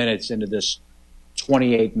 7 minutes into this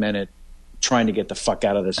 28-minute trying to get the fuck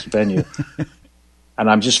out of this venue. And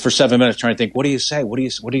I'm just for 7 minutes trying to think, what do you say? What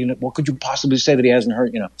could you possibly say that he hasn't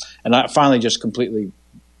heard? And I finally just completely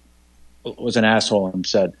was an asshole and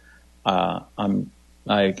said,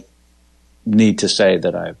 I need to say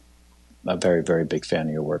that I'm a very, very big fan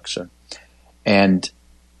of your work, sir. And,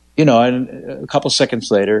 and a couple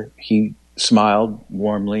seconds later, he smiled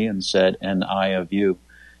warmly and said, and I of you.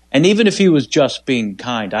 And even if he was just being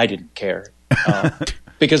kind, I didn't care.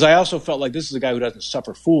 Because I also felt like this is a guy who doesn't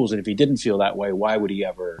suffer fools. And if he didn't feel that way, why would he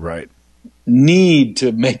ever need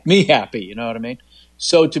to make me happy? You know what I mean?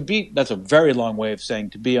 So that's a very long way of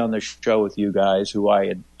saying to be on the show with you guys who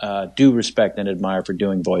I do respect and admire for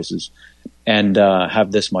doing voices and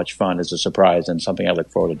have this much fun is a surprise and something I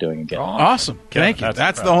look forward to doing again. Awesome. Thank you.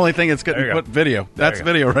 That's the only thing that's going to put video. That's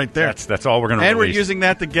video right there. That's all we're going to And release. we're using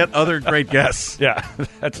that to get other great guests.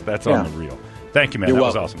 That's on the reel. Thank you, man. That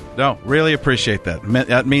was awesome. No, really appreciate that.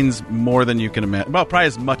 That means more than you can imagine. Well, probably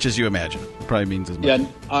as much as you imagine. It probably means as much.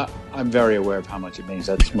 Yeah, I'm very aware of how much it means.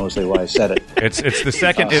 That's mostly why I said it. It's the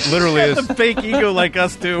second. It literally is a fake ego like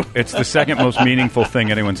us too. It's the second most meaningful thing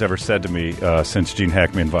anyone's ever said to me since Gene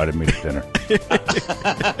Hackman invited me to dinner.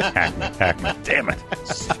 Hackman. Damn it.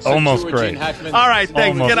 Almost great. All right,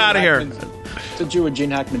 thanks. Get out of here. Since you were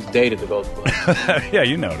Gene Hackman's date at the Golden Globes. Yeah,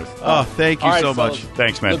 you noticed. Oh, thank you so much.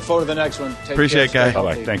 Thanks, man. Look forward to the next one. Appreciate it, Guy.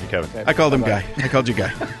 Bye-bye. Thank you, Kevin. I called him Guy. I called you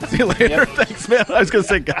Guy. See you later. Thanks, man. I was going to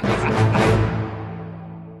say Guy.